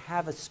didn't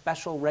have a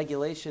special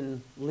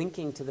regulation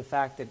linking to the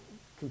fact that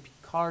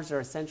cars are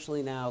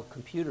essentially now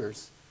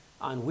computers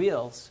on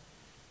wheels.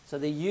 So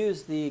they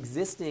used the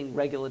existing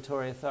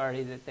regulatory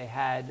authority that they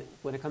had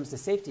when it comes to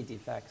safety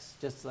defects,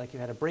 just like you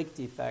had a brake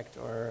defect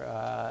or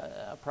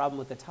a problem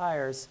with the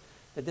tires,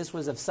 that this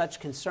was of such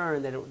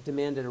concern that it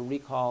demanded a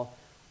recall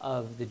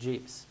of the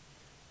Jeeps.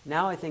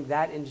 Now I think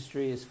that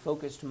industry is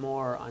focused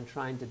more on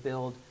trying to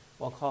build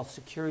what I'll call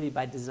security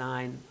by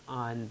design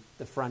on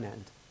the front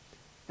end.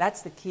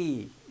 That's the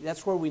key.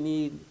 That's where we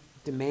need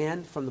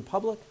demand from the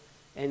public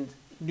and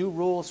new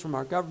rules from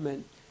our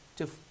government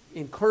to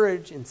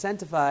encourage,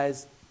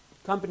 incentivize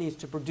companies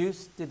to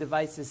produce the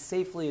devices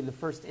safely in the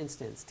first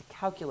instance, to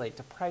calculate,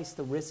 to price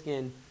the risk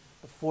in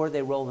before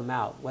they roll them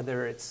out,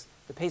 whether it's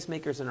the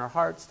pacemakers in our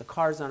hearts, the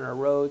cars on our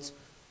roads,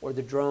 or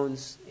the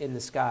drones in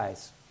the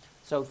skies.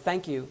 So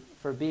thank you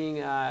for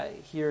being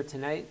here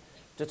tonight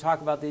to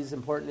talk about these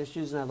important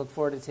issues, and I look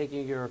forward to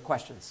taking your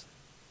questions.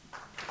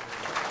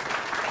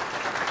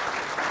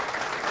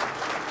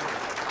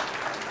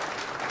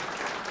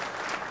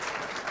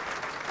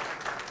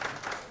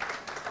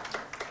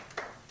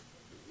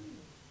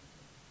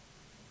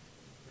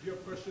 If you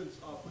have questions,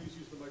 please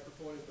use the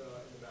microphone in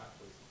the back,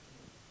 please.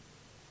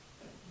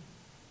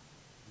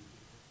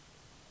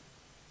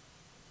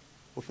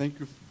 Well, thank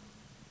you.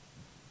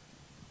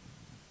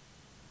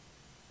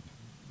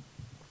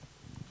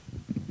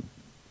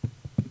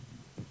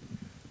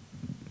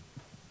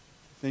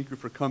 Thank you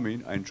for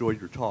coming. I enjoyed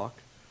your talk.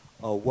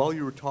 While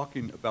you were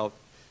talking about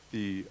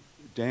the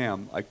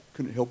dam, I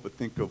couldn't help but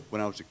think of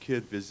when I was a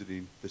kid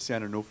visiting the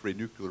San Onofre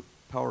nuclear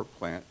power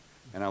plant,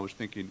 and I was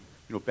thinking,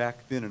 you know,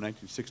 back then in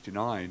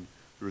 1969,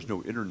 there was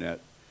no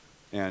internet,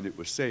 and it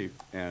was safe,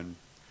 and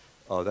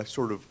that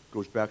sort of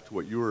goes back to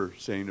what you were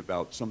saying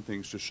about some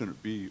things just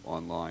shouldn't be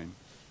online.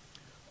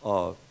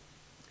 Our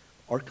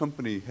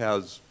company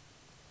has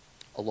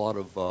a lot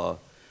of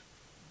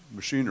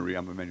machinery.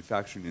 I'm a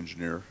manufacturing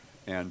engineer,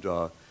 and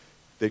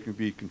they can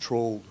be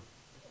controlled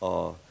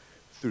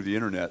through the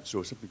internet. So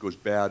if something goes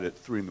bad at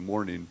 3 in the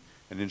morning,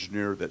 an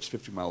engineer that's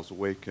 50 miles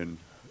away can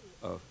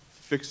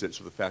fix it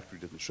so the factory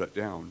doesn't shut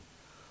down.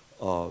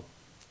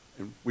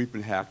 And we've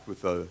been hacked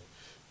with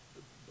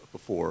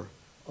before.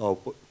 The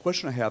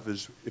question I have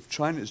is, if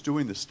China is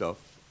doing this stuff,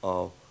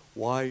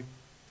 why?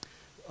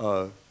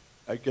 I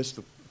guess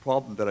the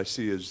problem that I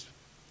see is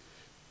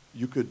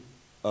you could,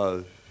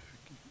 by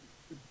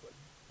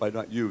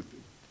not you,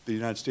 the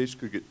United States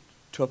could get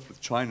tough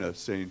with China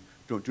saying,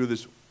 don't do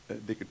this.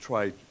 They could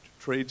try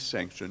trade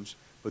sanctions,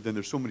 but then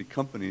there's so many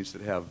companies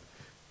that have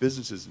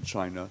businesses in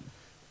China,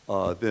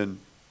 then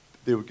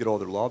they would get all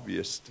their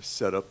lobbyists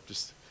set up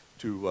just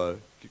to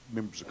get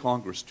members of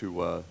Congress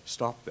to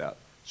stop that.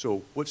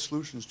 So what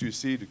solutions do you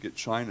see to get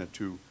China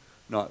to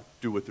not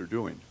do what they're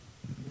doing?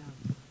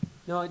 Yeah.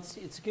 No, it's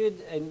a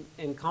good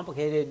and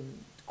complicated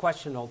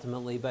question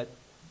ultimately, but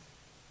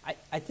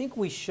I think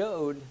we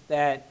showed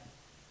that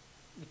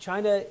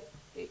China,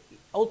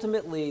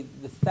 ultimately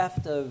the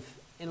theft of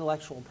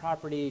intellectual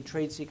property,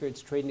 trade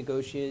secrets, trade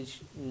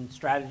negotiation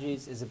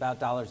strategies is about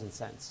dollars and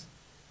cents.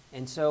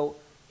 And so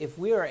if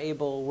we are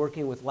able,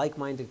 working with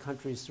like-minded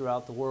countries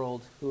throughout the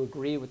world who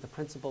agree with the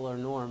principle or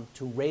norm,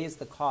 to raise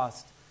the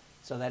cost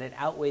so that it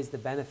outweighs the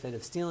benefit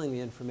of stealing the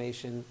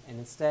information, and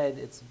instead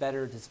it's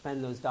better to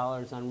spend those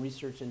dollars on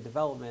research and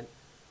development,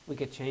 we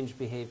could change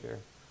behavior.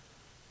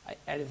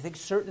 I think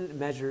certain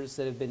measures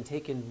that have been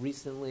taken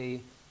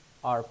recently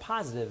are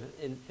positive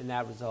in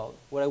that result.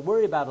 What I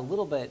worry about a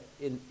little bit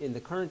in the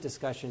current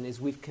discussion is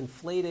we've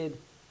conflated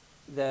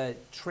the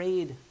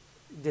trade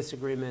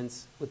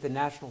disagreements with the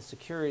national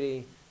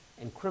security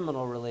and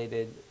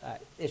criminal-related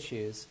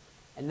issues,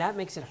 and that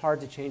makes it hard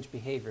to change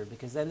behavior,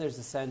 because then there's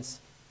a sense,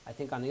 I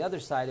think, on the other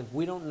side of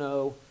we don't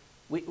know,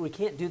 we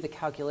can't do the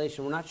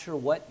calculation. We're not sure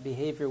what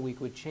behavior we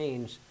could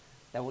change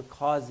that would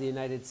cause the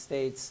United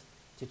States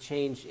to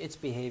change its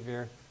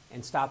behavior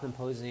and stop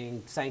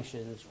imposing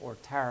sanctions or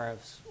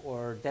tariffs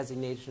or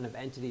designation of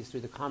entities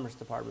through the Commerce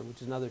Department,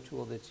 which is another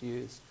tool that's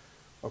used,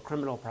 or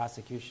criminal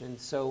prosecution.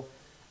 So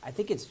I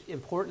think it's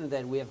important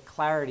that we have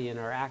clarity in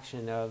our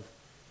action of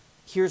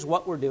here's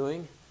what we're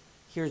doing,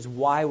 here's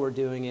why we're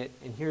doing it,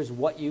 and here's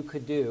what you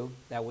could do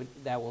that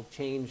will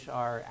change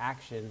our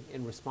action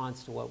in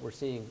response to what we're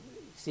seeing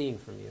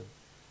from you.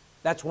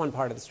 That's one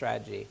part of the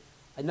strategy.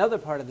 Another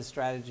part of the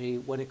strategy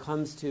when it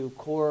comes to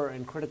core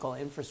and critical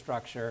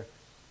infrastructure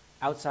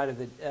outside of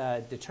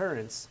the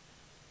deterrence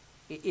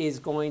is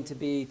going to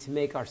be to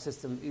make our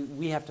system,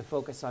 we have to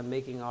focus on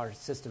making our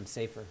system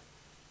safer.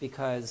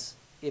 Because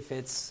if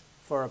it's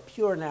for a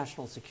pure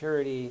national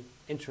security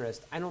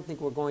interest, I don't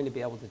think we're going to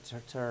be able to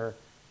deter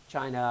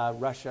China,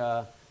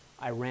 Russia,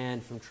 Iran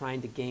from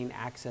trying to gain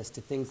access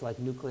to things like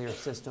nuclear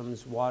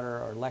systems, water,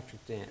 or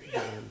electric dam.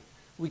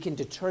 We can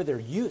deter their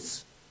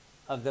use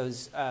of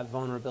those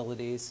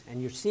vulnerabilities,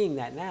 and you're seeing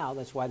that now.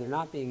 That's why they're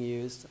not being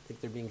used. I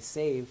think they're being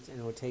saved, and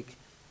it would take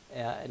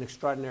an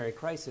extraordinary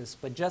crisis.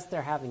 But just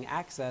their having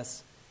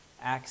access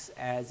acts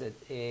as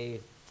a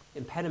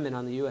impediment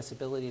on the U.S.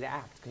 ability to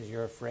act, because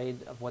you're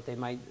afraid of what they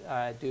might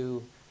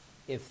do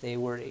if they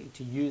were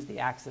to use the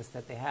access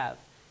that they have.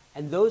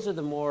 And those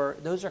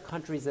are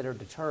countries that are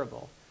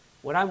deterrable.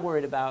 What I'm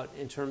worried about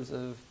in terms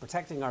of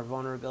protecting our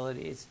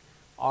vulnerabilities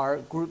are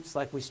groups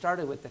like we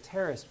started with, the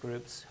terrorist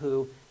groups,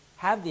 who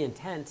have the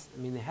intent.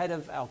 I mean, the head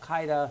of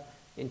al-Qaeda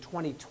in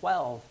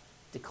 2012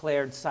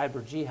 declared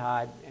cyber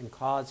jihad and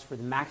caused for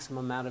the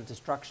maximum amount of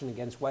destruction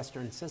against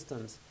Western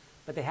systems,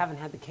 but they haven't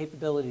had the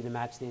capability to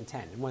match the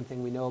intent. And one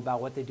thing we know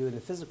about what they do in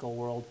the physical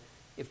world,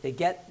 if they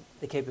get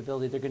the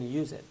capability, they're going to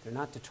use it. They're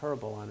not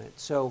deterrable on it.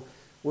 So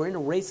we're in a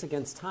race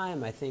against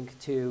time, I think,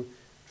 to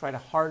try to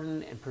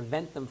harden and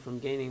prevent them from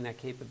gaining that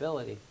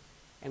capability.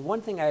 And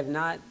one thing I have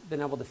not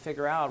been able to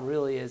figure out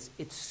really is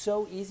it's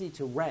so easy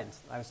to rent.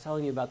 I was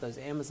telling you about those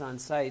Amazon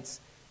sites.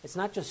 It's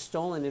not just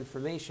stolen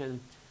information.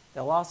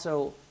 They'll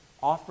also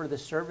offer the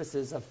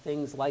services of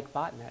things like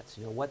botnets,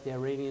 what the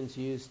Iranians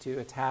use to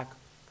attack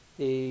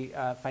the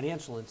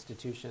financial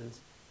institutions.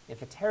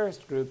 If a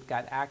terrorist group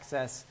got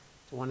access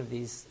to one of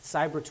these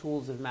cyber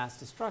tools of mass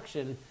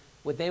destruction,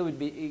 what they would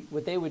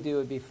do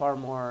would be far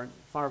more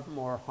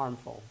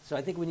harmful. So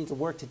I think we need to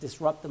work to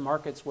disrupt the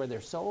markets where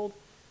they're sold,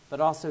 but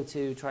also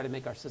to try to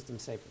make our system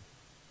safer.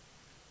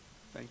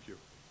 Thank you.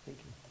 Thank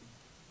you.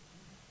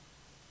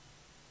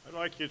 I'd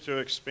like you to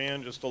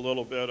expand just a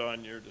little bit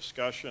on your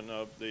discussion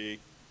of the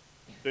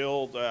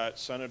bill that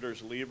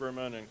Senators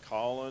Lieberman and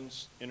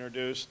Collins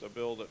introduced, a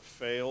bill that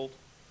failed.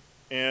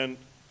 And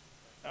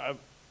I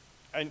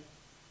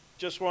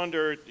just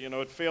wondered,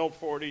 it failed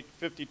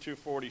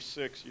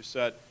 52-46, you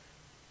said.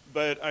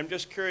 But I'm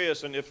just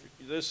curious, and if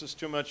this is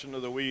too much into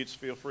the weeds,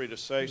 feel free to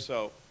say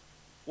so.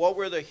 What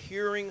were the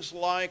hearings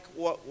like?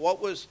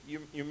 What was,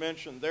 you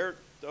mentioned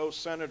those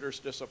senators'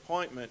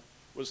 disappointment.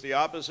 Was the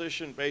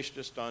opposition based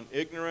just on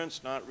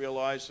ignorance, not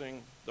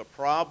realizing the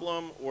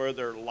problem? Were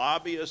there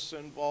lobbyists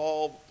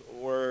involved?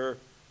 Or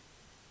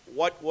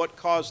what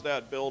caused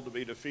that bill to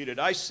be defeated?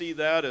 I see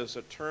that as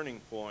a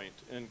turning point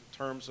in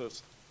terms of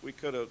we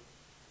could have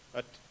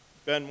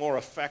been more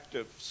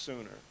effective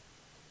sooner.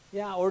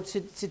 Yeah, or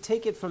to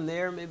take it from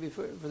there, maybe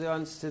for the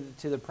audience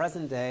to the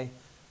present day,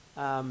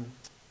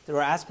 through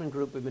our Aspen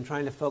group, we've been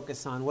trying to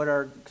focus on what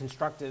are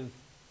constructive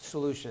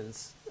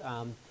solutions.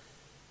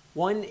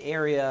 One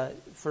area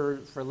for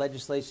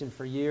legislation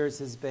for years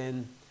has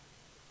been,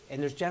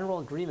 and there's general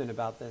agreement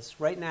about this,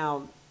 right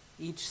now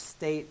each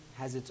state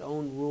has its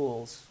own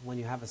rules when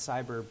you have a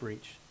cyber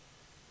breach.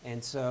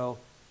 And so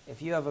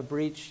if you have a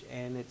breach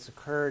and it's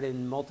occurred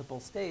in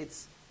multiple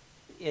states,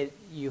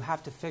 you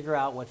have to figure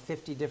out what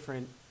 50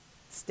 different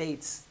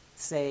states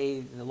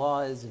say the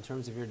law is in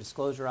terms of your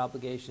disclosure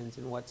obligations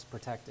and what's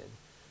protected.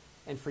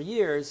 And for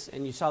years,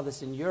 and you saw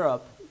this in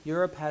Europe,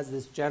 Europe has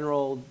this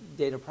general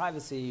data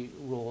privacy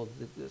rule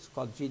that's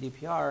called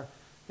GDPR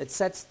that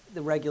sets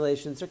the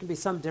regulations. There can be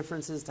some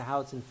differences to how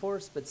it's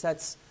enforced, but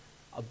sets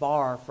a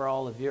bar for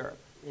all of Europe.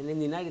 And in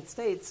the United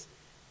States,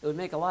 it would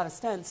make a lot of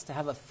sense to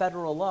have a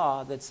federal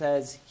law that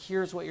says,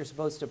 here's what you're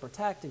supposed to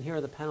protect, and here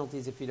are the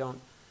penalties if you don't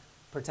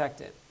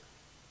protect it.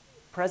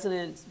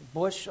 President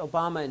Bush,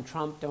 Obama, and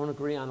Trump don't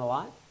agree on a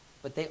lot,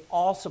 but they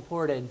all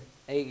supported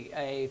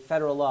a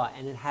federal law,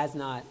 and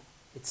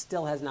it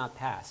still has not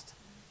passed.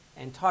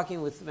 And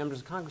talking with members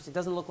of Congress, it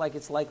doesn't look like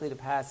it's likely to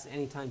pass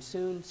anytime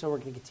soon, so we're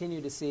going to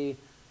continue to see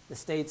the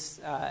states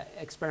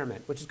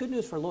experiment, which is good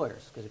news for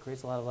lawyers, because it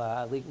creates a lot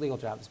of legal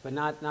jobs, but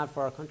not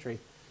for our country.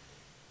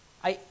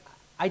 I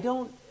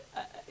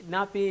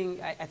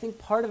think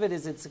part of it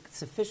is it's a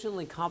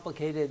sufficiently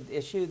complicated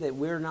issue that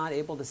we're not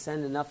able to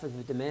send enough of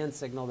a demand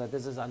signal that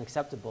this is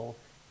unacceptable,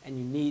 and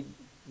you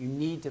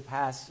need to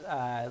pass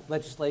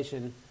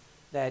legislation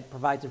that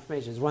provides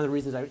information. It's one of the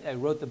reasons I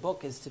wrote the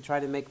book, is to try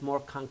to make more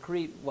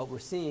concrete what we're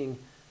seeing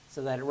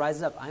so that it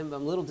rises up. I'm a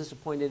little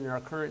disappointed in our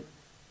current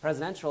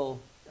presidential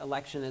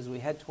election as we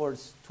head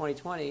towards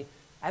 2020.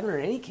 I haven't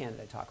heard any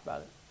candidate talk about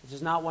it. It's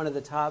just not one of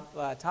the top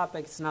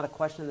topics. It's not a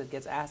question that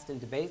gets asked in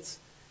debates.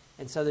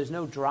 And so there's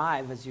no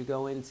drive as you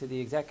go into the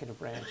executive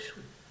branch.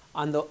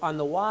 On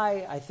the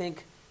why, I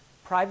think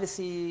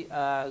privacy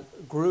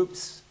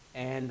groups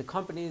and the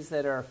companies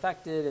that are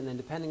affected, and then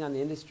depending on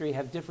the industry,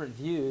 have different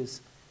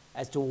views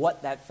as to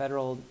what that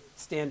federal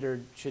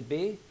standard should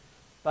be.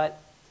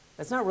 But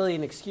that's not really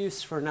an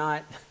excuse for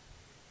not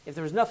if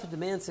there was enough of a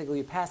demand signal,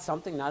 you pass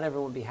something, not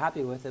everyone would be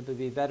happy with it, but it'd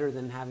be better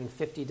than having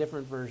 50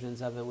 different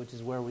versions of it, which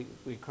is where we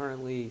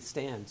currently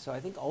stand. So I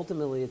think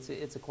ultimately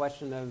it's a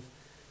question of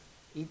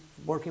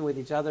working with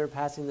each other,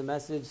 passing the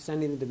message,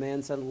 sending the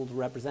demand signal to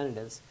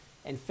representatives.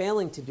 And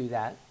failing to do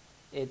that,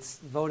 it's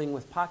voting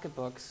with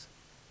pocketbooks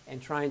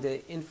and trying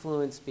to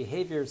influence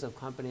behaviors of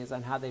companies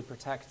on how they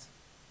protect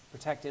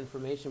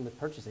information with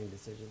purchasing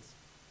decisions.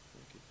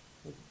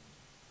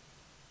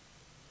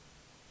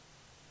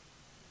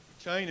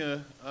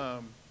 China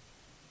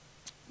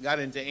got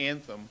into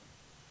Anthem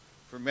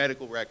for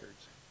medical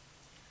records.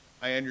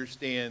 I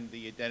understand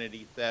the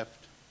identity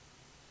theft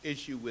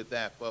issue with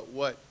that, but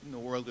what in the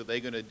world are they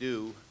going to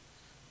do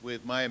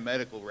with my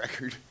medical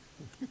record?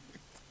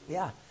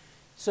 Yeah.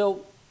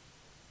 So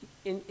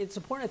it's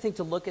important, I think,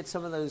 to look at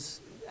some of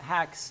those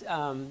hacks,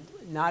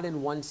 not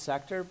in one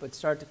sector, but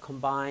start to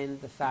combine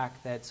the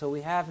fact that, so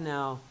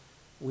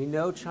we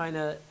know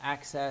China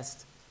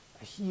accessed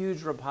a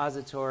huge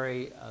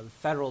repository of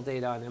federal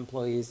data on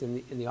employees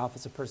in the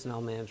Office of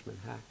Personnel Management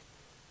hack.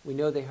 We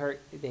know they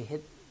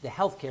hit the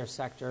healthcare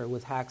sector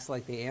with hacks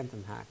like the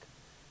Anthem hack.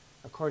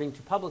 According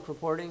to public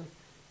reporting,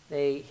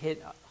 they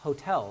hit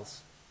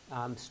hotels,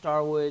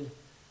 Starwood,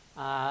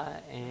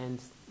 and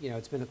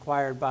it's been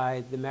acquired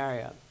by the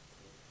Marriott.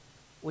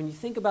 When you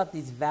think about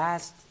these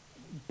vast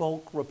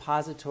bulk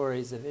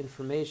repositories of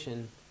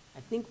information, I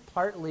think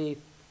partly,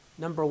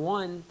 number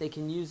one, they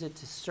can use it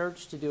to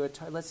search to do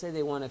let's say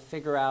they want to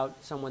figure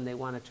out someone they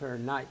want to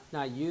turn,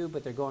 not you,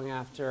 but they're going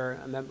after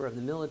a member of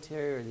the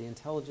military or the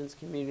intelligence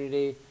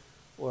community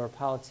or a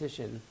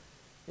politician.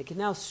 They can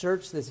now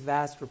search this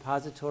vast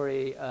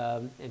repository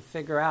and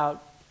figure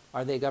out,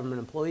 are they a government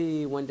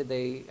employee? When did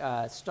they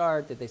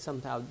start? Did they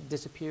somehow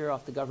disappear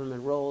off the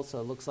government roll? So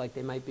it looks like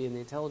they might be in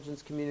the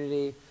intelligence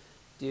community.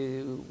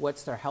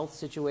 What's their health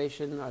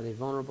situation? Are they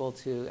vulnerable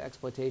to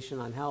exploitation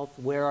on health?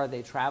 Where are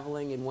they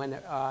traveling, and when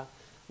are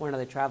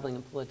they traveling,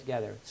 and pull it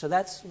together? So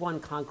that's one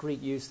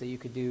concrete use that you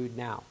could do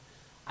now.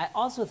 I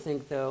also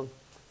think, though,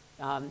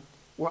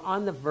 we're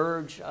on the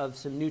verge of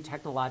some new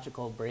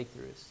technological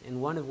breakthroughs,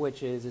 and one of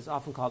which is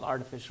often called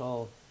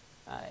artificial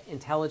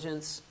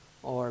intelligence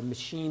or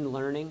machine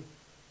learning,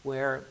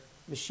 where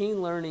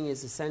machine learning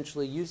is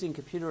essentially using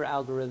computer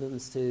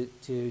algorithms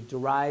to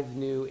derive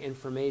new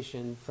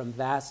information from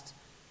vast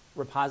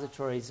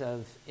repositories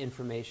of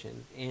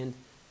information. And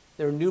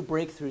there are new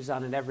breakthroughs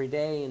on it every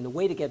day, and the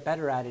way to get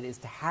better at it is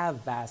to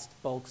have vast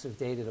bulks of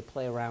data to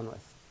play around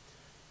with.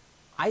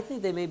 I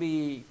think they may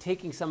be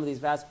taking some of these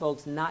vast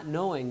bulks, not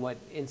knowing what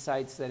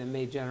insights that it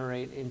may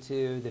generate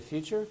into the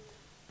future,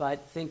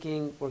 but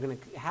thinking we're going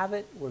to have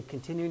it, we're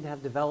continuing to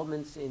have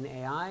developments in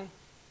AI,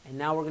 and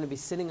now we're going to be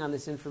sitting on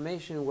this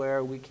information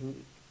where we can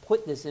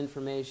put this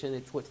information,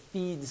 it's what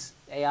feeds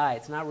AI.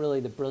 It's not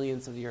really the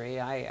brilliance of your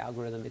AI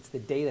algorithm, it's the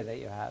data that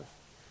you have.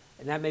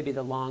 And that may be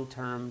the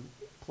long-term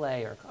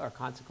play or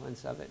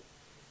consequence of it.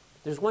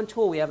 There's one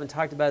tool we haven't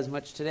talked about as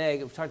much today.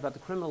 We've talked about the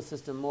criminal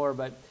system more,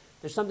 but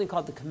there's something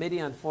called the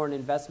Committee on Foreign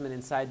Investment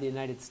inside the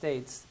United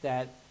States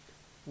that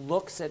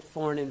looks at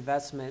foreign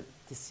investment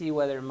to see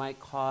whether it might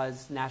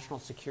cause national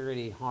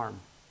security harm.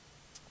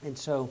 And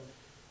so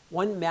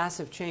one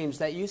massive change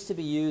that used to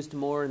be used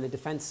more in the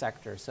defense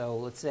sector. So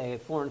let's say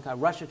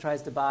Russia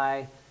tries to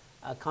buy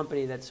a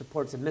company that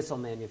supports a missile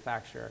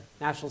manufacturer,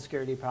 national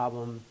security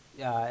problem,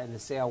 and the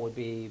sale would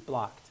be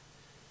blocked.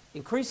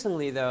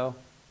 Increasingly, though,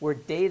 where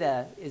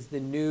data is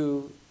the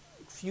new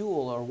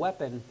fuel or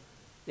weapon,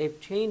 they've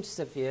changed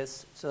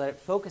CFIUS so that it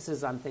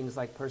focuses on things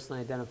like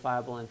personally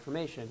identifiable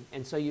information.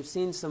 And so you've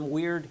seen some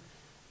weird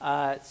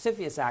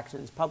CFIUS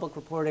actions. Public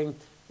reporting,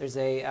 there's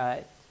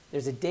a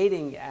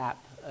dating app,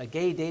 a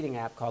gay dating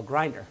app called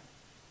Grindr.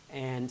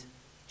 And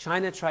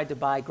China tried to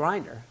buy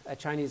Grindr, a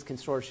Chinese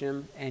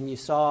consortium, and you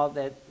saw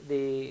that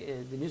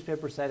the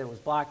newspaper said it was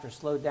blocked or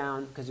slowed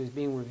down because it was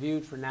being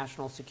reviewed for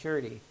national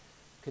security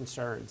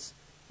concerns.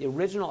 The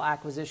original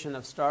acquisition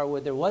of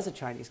Starwood, there was a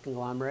Chinese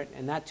conglomerate,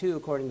 and that too,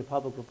 according to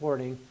public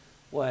reporting,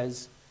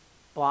 was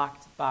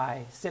blocked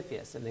by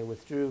CFIUS, and they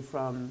withdrew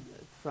from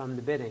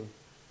the bidding.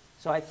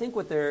 So I think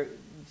what they're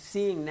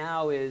seeing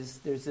now is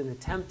there's an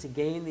attempt to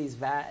gain these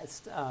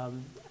vast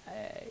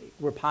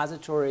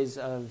repositories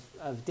of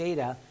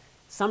data.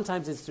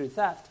 Sometimes it's through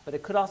theft, but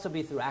it could also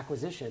be through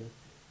acquisition.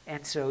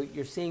 And so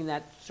you're seeing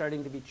that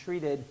starting to be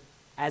treated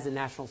as a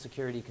national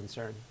security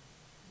concern.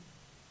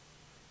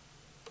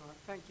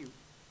 Thank you.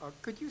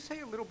 Could you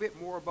say a little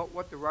bit more about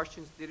what the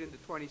Russians did in the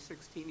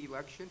 2016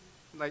 election?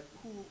 Like,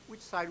 which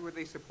side were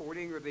they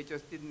supporting, or they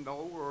just didn't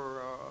know,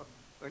 or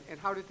and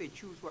how did they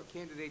choose what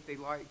candidate they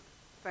liked?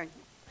 Thank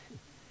you.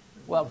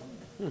 Well,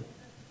 I'm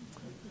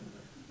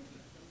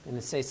going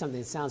to say something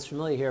that sounds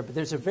familiar here, but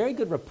there's a very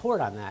good report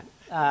on that.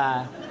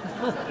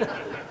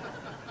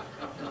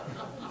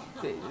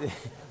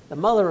 The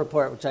Mueller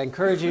report, which I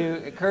encourage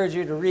you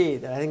to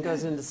read, that I think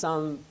goes into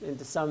some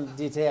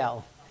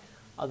detail,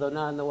 although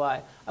not in the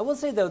why. I will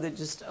say, though, that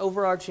just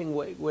overarching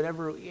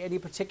whatever any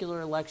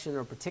particular election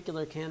or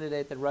particular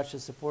candidate that Russia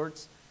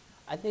supports,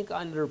 I think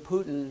under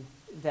Putin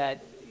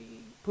that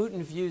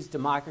Putin views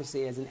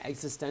democracy as an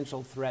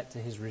existential threat to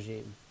his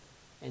regime.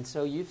 And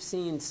so you've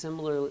seen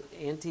similar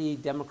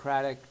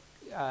anti-democratic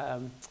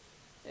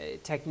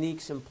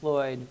techniques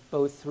employed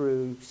both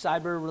through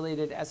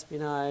cyber-related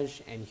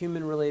espionage and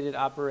human-related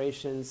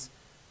operations,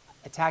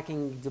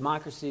 attacking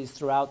democracies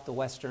throughout the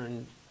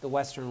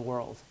Western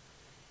world.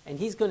 And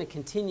he's going to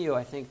continue,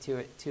 I think,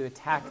 to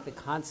attack the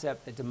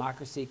concept that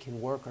democracy can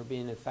work or be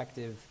an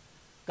effective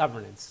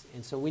governance.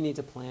 And so we need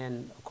to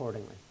plan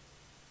accordingly.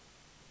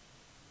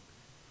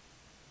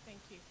 Thank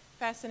you.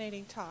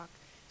 Fascinating talk.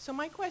 So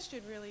my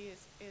question really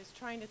is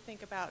trying to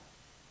think about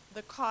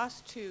the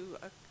cost to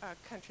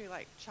a country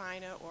like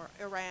China or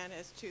Iran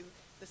as to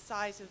the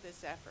size of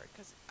this effort.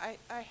 Because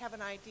I have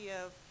an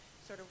idea of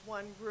sort of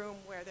one room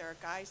where there are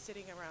guys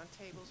sitting around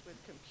tables with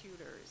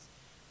computers.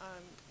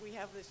 We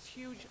have this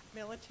huge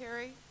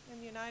military in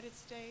the United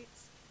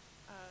States.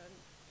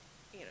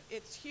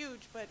 It's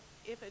huge, but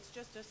if it's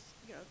just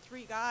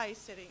three guys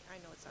sitting, I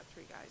know it's not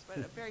three guys, but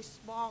a very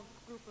small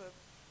group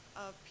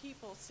of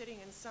people sitting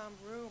in some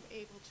room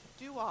able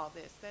to do all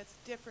this, that's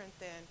different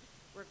than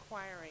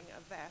requiring a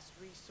vast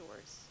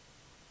resource.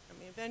 I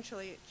mean,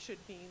 eventually it should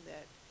mean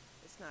that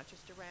it's not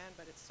just Iran,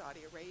 but it's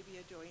Saudi Arabia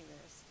doing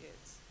this.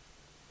 It's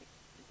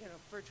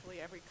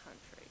virtually every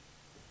country.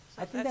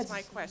 So I think that's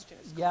my question,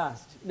 is yeah,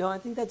 cost. no, I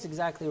think that's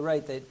exactly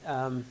right. That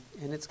and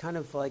it's kind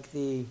of like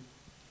the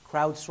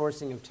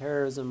crowdsourcing of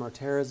terrorism, or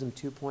terrorism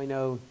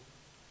 2.0,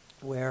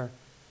 where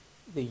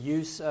the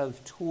use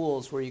of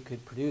tools where you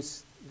could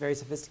produce very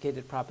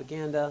sophisticated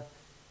propaganda,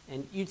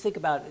 and you'd think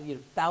about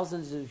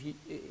thousands of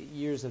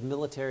years of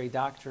military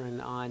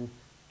doctrine on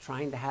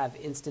trying to have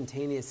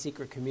instantaneous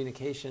secret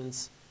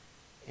communications,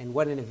 and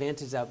what an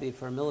advantage that would be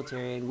for a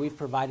military, and we've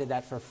provided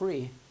that for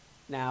free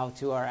now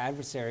to our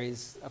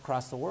adversaries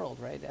across the world,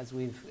 right? As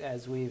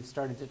we've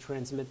started to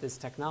transmit this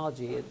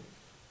technology,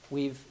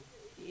 we've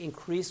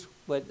increased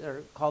what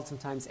are called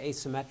sometimes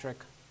asymmetric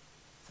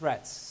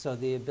threats. So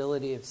the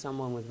ability of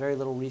someone with very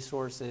little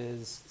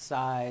resources,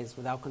 size,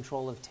 without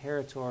control of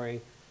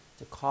territory,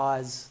 to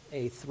cause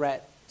a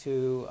threat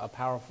to a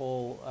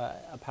powerful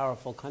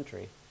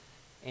country.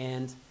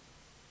 And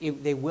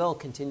they will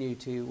continue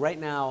to. Right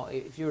now,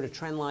 if you were to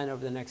trend line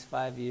over the next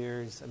 5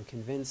 years, I'm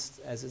convinced,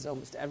 as is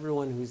almost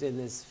everyone who's in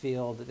this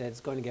field, that it's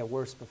going to get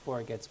worse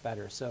before it gets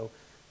better. So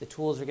the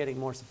tools are getting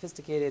more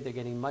sophisticated. They're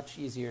getting much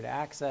easier to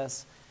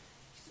access.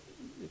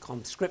 We call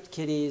them script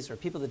kiddies, or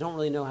people that don't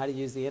really know how to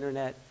use the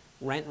internet,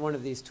 rent one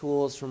of these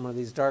tools from one of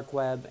these dark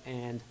web,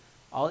 and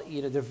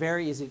they're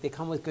very easy. They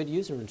come with good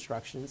user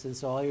instructions, and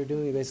so all you're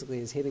doing basically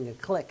is hitting a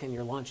click, and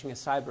you're launching a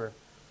cyber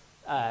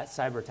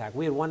attack.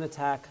 We had one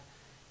attack,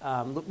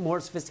 more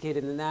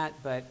sophisticated than that,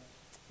 but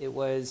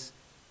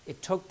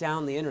it took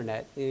down the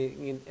internet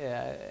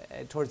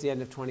towards the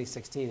end of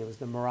 2016. It was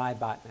the Mirai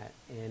botnet,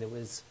 and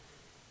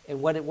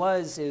what it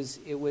was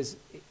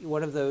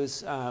one of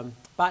those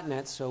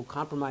botnets, so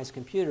compromised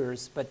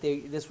computers, but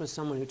this was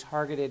someone who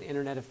targeted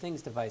Internet of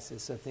Things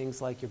devices, so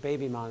things like your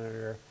baby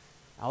monitor,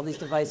 all these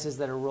devices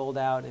that are rolled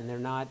out and they're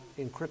not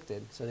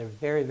encrypted, so they're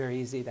very, very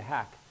easy to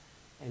hack.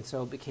 And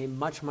so it became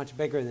much, much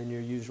bigger than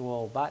your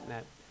usual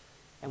botnet.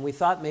 And we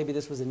thought maybe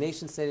this was a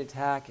nation-state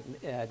attack,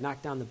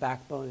 knocked down the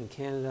backbone in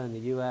Canada and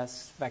the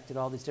US, affected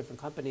all these different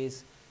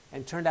companies,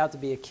 and turned out to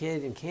be a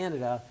kid in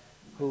Canada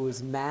who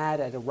was mad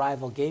at a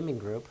rival gaming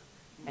group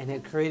and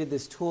had created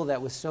this tool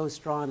that was so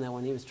strong that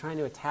when he was trying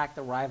to attack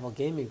the rival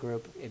gaming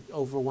group, it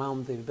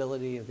overwhelmed the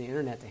ability of the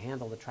internet to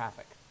handle the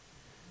traffic.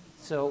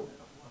 So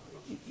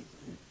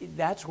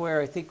that's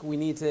where I think we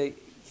need to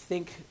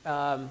think,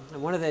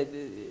 and one of the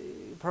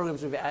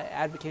programs we've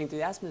advocating through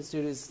the Aspen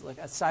Institute is like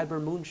a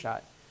cyber moonshot.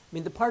 I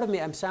mean, the part of me,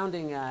 I'm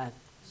sounding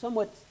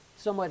somewhat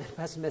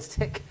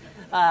pessimistic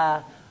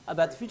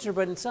about the future,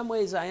 but in some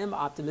ways I am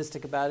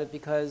optimistic about it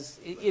because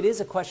it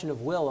is a question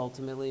of will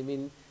ultimately. I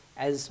mean,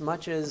 as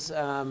much as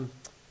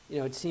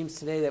it seems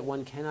today that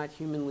one cannot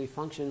humanly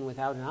function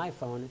without an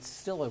iPhone, it's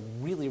still a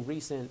really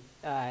recent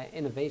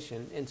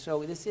innovation. And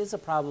so this is a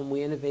problem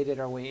we innovated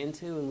our way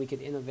into and we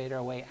could innovate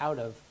our way out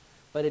of.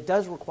 But it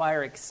does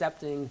require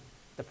accepting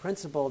the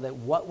principle that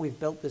what we've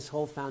built this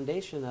whole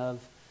foundation of,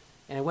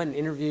 and I went and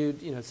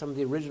interviewed some of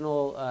the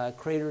original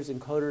creators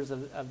and coders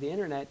of the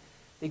internet.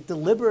 They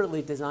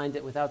deliberately designed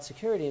it without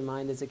security in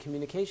mind as a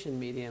communication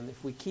medium.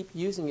 If we keep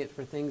using it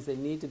for things that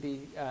need to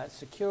be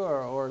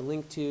secure or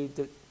linked to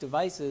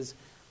devices,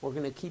 we're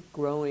going to keep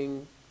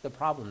growing the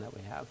problem that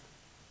we have.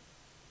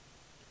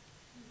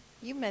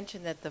 You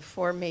mentioned that the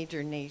four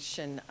major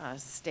nation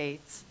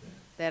states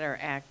that are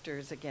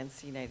actors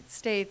against the United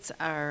States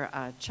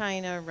are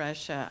China,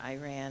 Russia,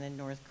 Iran, and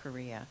North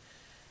Korea.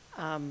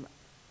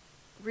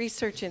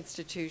 Research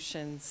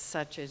institutions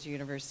such as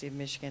University of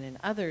Michigan and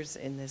others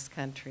in this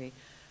country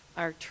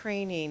are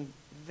training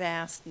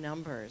vast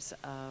numbers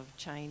of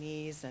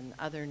Chinese and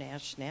other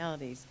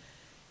nationalities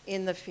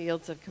in the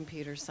fields of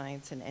computer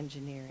science and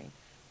engineering.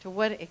 To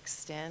what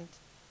extent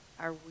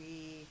are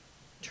we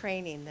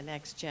training the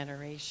next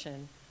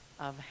generation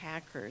of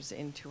hackers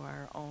into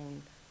our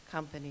own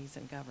companies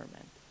and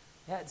government?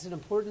 Yeah, it's an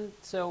important,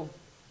 so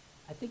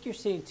I think you're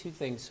seeing two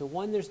things. So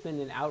one, there's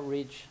been an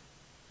outreach.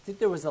 I think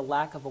there was a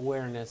lack of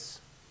awareness,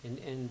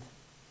 and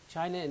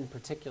China in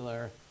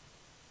particular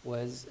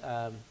was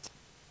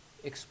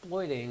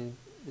exploiting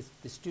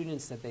the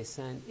students that they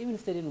sent. Even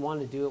if they didn't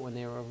want to do it when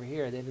they were over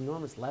here, they have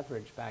enormous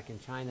leverage back in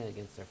China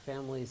against their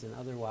families and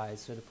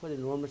otherwise. So to put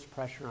enormous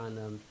pressure on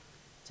them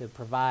to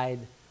provide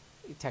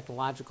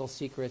technological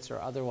secrets or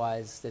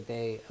otherwise that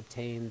they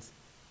obtained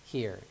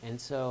here.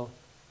 And so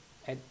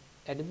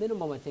at a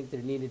minimum, I think there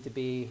needed to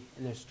be,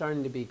 and there's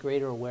starting to be,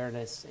 greater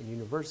awareness in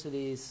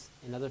universities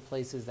and other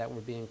places that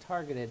were being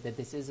targeted that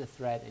this is a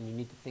threat and you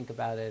need to think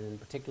about it, and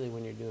particularly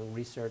when you're doing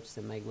research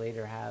that might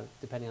later have,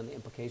 depending on the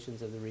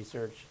implications of the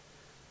research,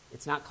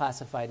 it's not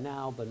classified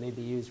now, but may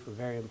be used for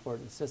very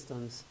important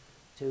systems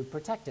to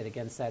protect it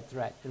against that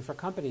threat, and for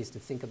companies to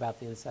think about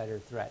the insider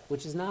threat,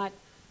 which is not,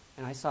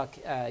 and I saw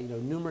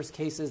numerous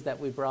cases that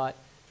we brought,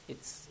 it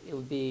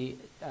would be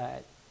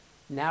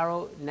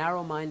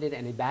narrow-minded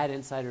and a bad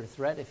insider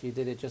threat if you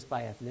did it just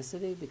by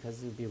ethnicity,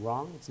 because it would be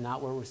wrong. It's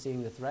not where we're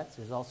seeing the threats.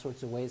 There's all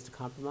sorts of ways to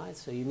compromise.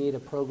 So you need a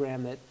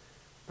program that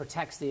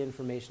protects the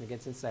information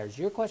against insiders.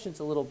 Your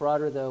question's a little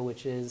broader, though,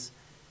 which is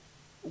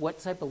what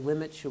type of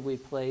limit should we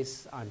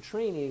place on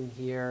training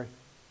here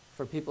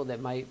for people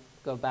that might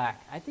go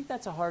back? I think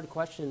that's a hard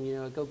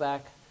question. Go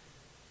back.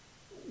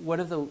 When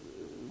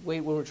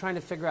we're trying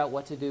to figure out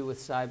what to do with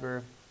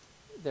cyber,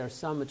 there are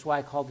some, it's why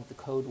I called it the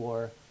Code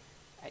War.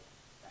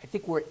 I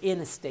think we're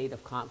in a state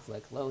of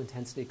conflict,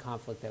 low-intensity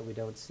conflict that we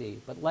don't see.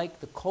 But like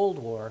the Cold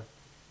War,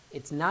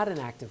 it's not an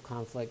active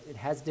conflict. It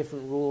has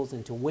different rules,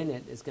 and to win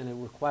it is going to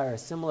require a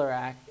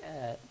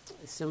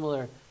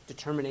similar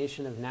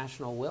determination of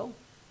national will,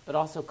 but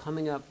also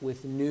coming up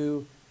with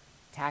new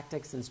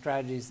tactics and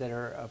strategies that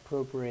are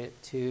appropriate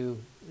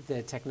to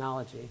the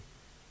technology.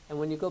 And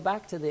when you go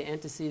back to the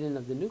antecedent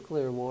of the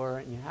nuclear war,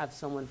 and you have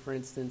someone, for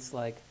instance,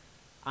 like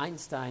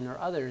Einstein or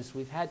others,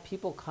 we've had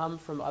people come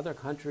from other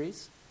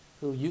countries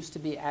who used to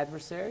be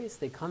adversaries.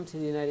 They come to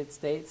the United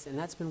States, and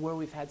that's been where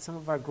we've had some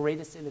of our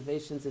greatest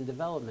innovations in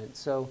development.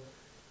 So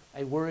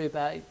I worry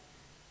about,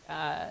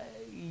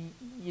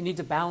 you need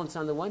to balance.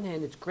 On the one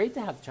hand, it's great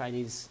to have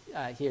Chinese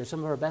here.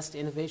 Some of our best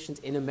innovations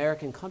in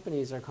American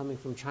companies are coming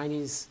from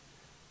Chinese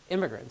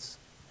immigrants.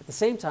 At the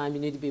same time, you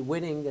need to be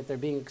winning that they're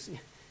being,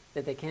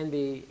 that they can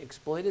be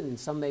exploited, and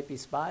some may be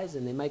spies,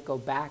 and they might go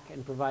back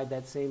and provide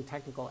that same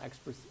technical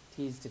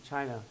expertise to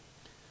China.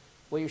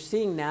 What you're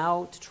seeing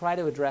now to try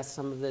to address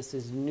some of this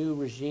is a new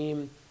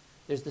regime.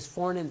 There's this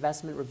Foreign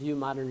Investment Review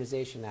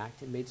Modernization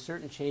Act. It made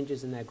certain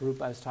changes in that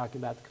group I was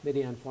talking about, the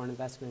Committee on Foreign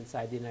Investment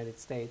inside the United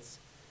States.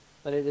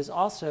 But it has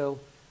also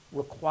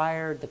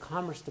required the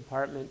Commerce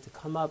Department to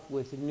come up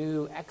with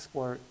new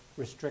export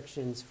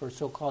restrictions for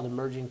so-called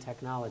emerging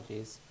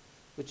technologies,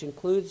 which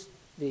includes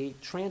the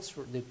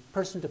transfer, the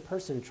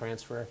person-to-person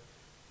transfer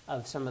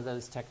of some of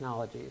those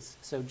technologies.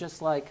 So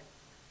just like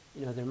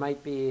there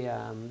might be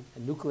a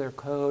nuclear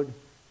code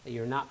that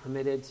you're not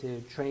permitted to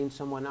train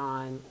someone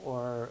on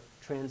or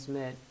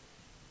transmit.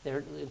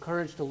 They're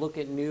encouraged to look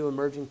at new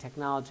emerging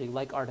technology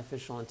like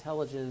artificial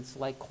intelligence,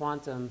 like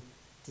quantum,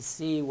 to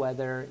see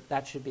whether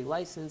that should be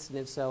licensed, and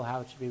if so,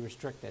 how it should be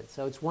restricted.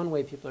 So it's one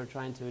way people are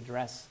trying to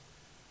address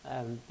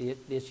the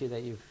issue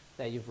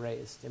that you've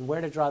raised. And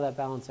where to draw that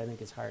balance, I think,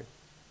 is hard.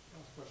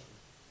 Last question.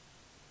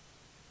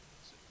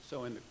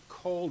 So in the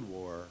Cold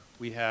War,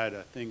 we had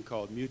a thing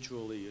called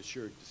mutually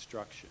assured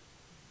destruction.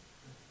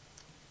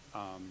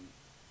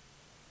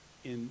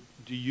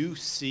 Do you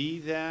see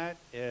that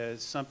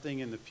as something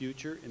in the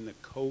future in the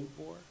Cold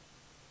War?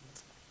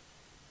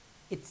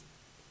 It's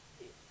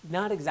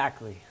not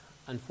exactly,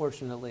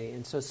 unfortunately.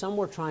 And so some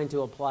were trying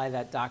to apply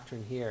that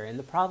doctrine here. And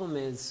the problem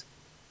is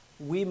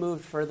we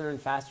moved further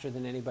and faster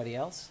than anybody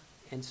else.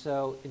 And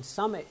so in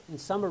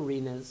some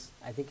arenas,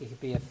 I think it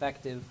could be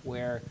effective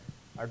where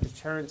our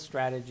deterrence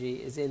strategy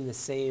is in the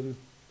same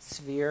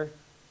sphere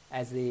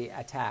as the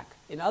attack.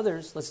 In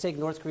others, let's take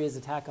North Korea's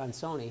attack on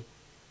Sony.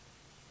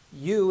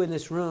 You in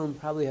this room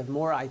probably have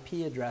more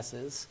IP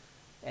addresses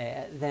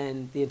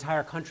than the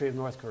entire country of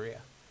North Korea.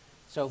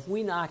 So if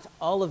we knocked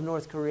all of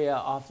North Korea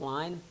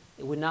offline,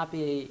 it would not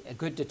be a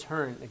good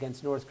deterrent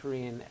against North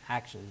Korean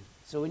action.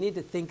 So we need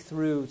to think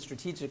through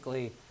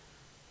strategically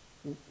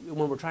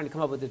when we're trying to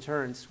come up with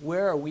deterrents,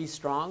 where are we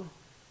strong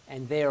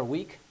and they are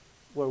weak,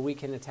 where we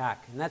can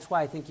attack. And that's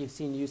why I think you've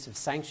seen use of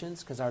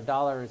sanctions, because our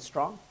dollar is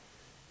strong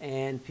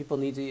and people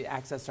need to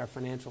access our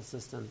financial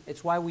system.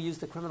 It's why we use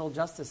the criminal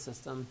justice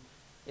system.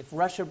 If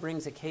Russia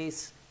brings a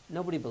case,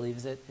 nobody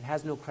believes it. It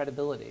has no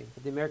credibility.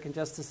 But the American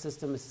justice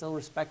system is still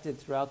respected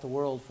throughout the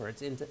world for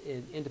its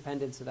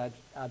independence and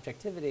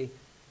objectivity.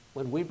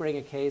 When we bring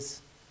a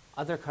case,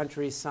 other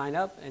countries sign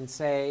up and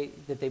say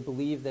that they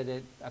believe that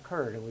it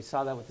occurred. And we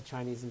saw that with the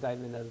Chinese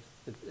indictment of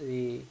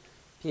the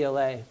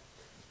PLA.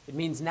 It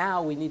means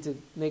now we need to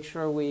make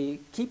sure we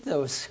keep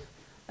those,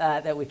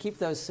 that we keep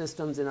those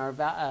systems and our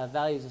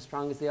values as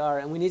strong as they are.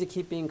 And we need to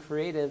keep being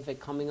creative at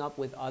coming up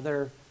with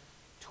other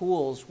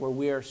tools where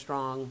we are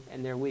strong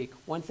and they're weak.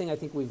 One thing I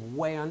think we've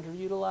way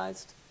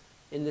underutilized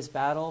in this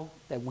battle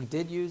that we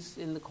did use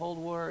in the Cold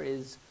War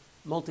is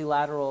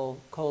multilateral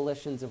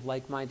coalitions of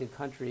like-minded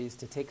countries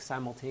to take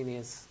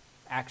simultaneous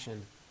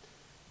action.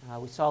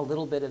 We saw a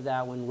little bit of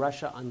that when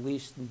Russia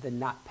unleashed the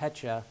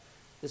NotPetya.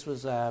 This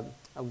was a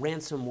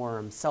ransom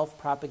worm,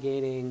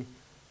 self-propagating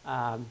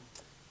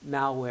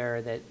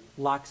malware that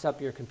locks up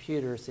your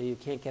computer so you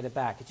can't get it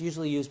back. It's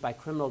usually used by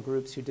criminal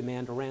groups who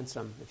demand a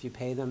ransom. If you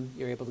pay them,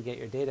 you're able to get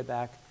your data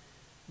back.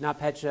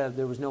 NotPetya,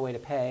 there was no way to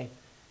pay.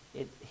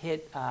 It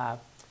hit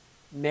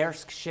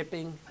Maersk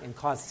Shipping and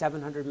caused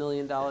 $700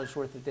 million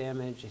worth of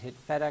damage. It hit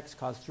FedEx,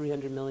 caused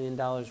 $300 million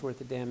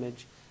worth of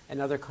damage, and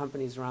other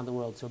companies around the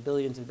world, so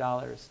billions of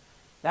dollars.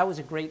 That was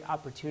a great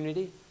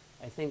opportunity,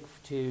 I think,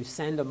 to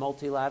send a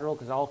multilateral,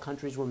 because all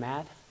countries were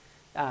mad,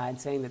 and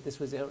saying that this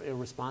was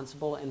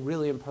irresponsible, and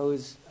really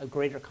impose a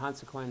greater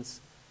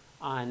consequence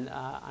on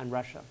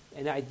Russia.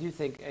 And I do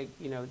think,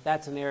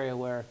 that's an area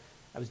where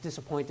I was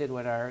disappointed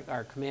when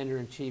our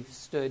commander-in-chief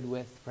stood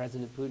with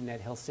President Putin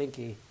at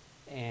Helsinki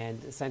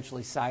and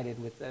essentially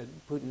sided with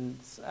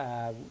Putin's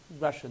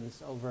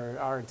Russians over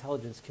our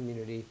intelligence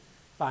community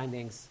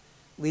findings.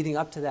 Leading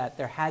up to that,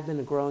 there had been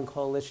a growing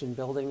coalition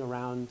building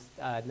around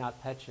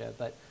NotPetya,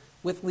 but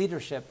with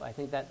leadership, I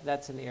think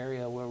that's an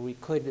area where we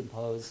could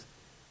impose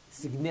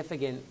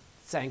significant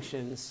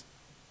sanctions,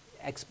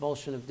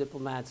 expulsion of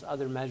diplomats,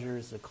 other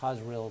measures that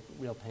cause real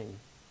pain.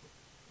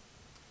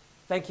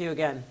 Thank you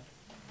again.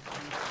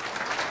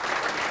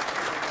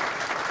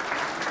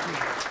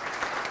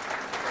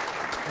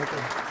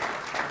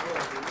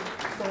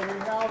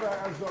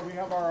 So we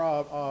have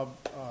our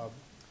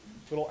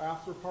little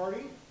after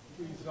party.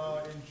 Please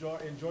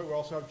enjoy. We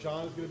also have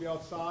John is going to be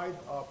outside.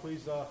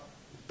 Please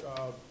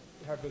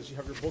have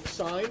your book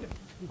signed.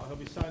 He'll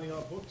be signing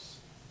out books.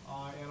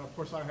 And of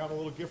course, I have a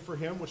little gift for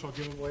him, which I'll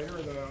give him later,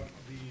 the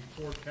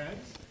 4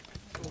 pegs.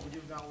 So we'll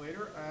give that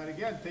later. And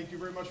again, thank you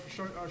very much for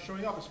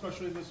showing up,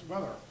 especially in this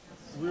weather.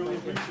 Really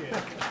appreciate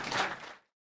it.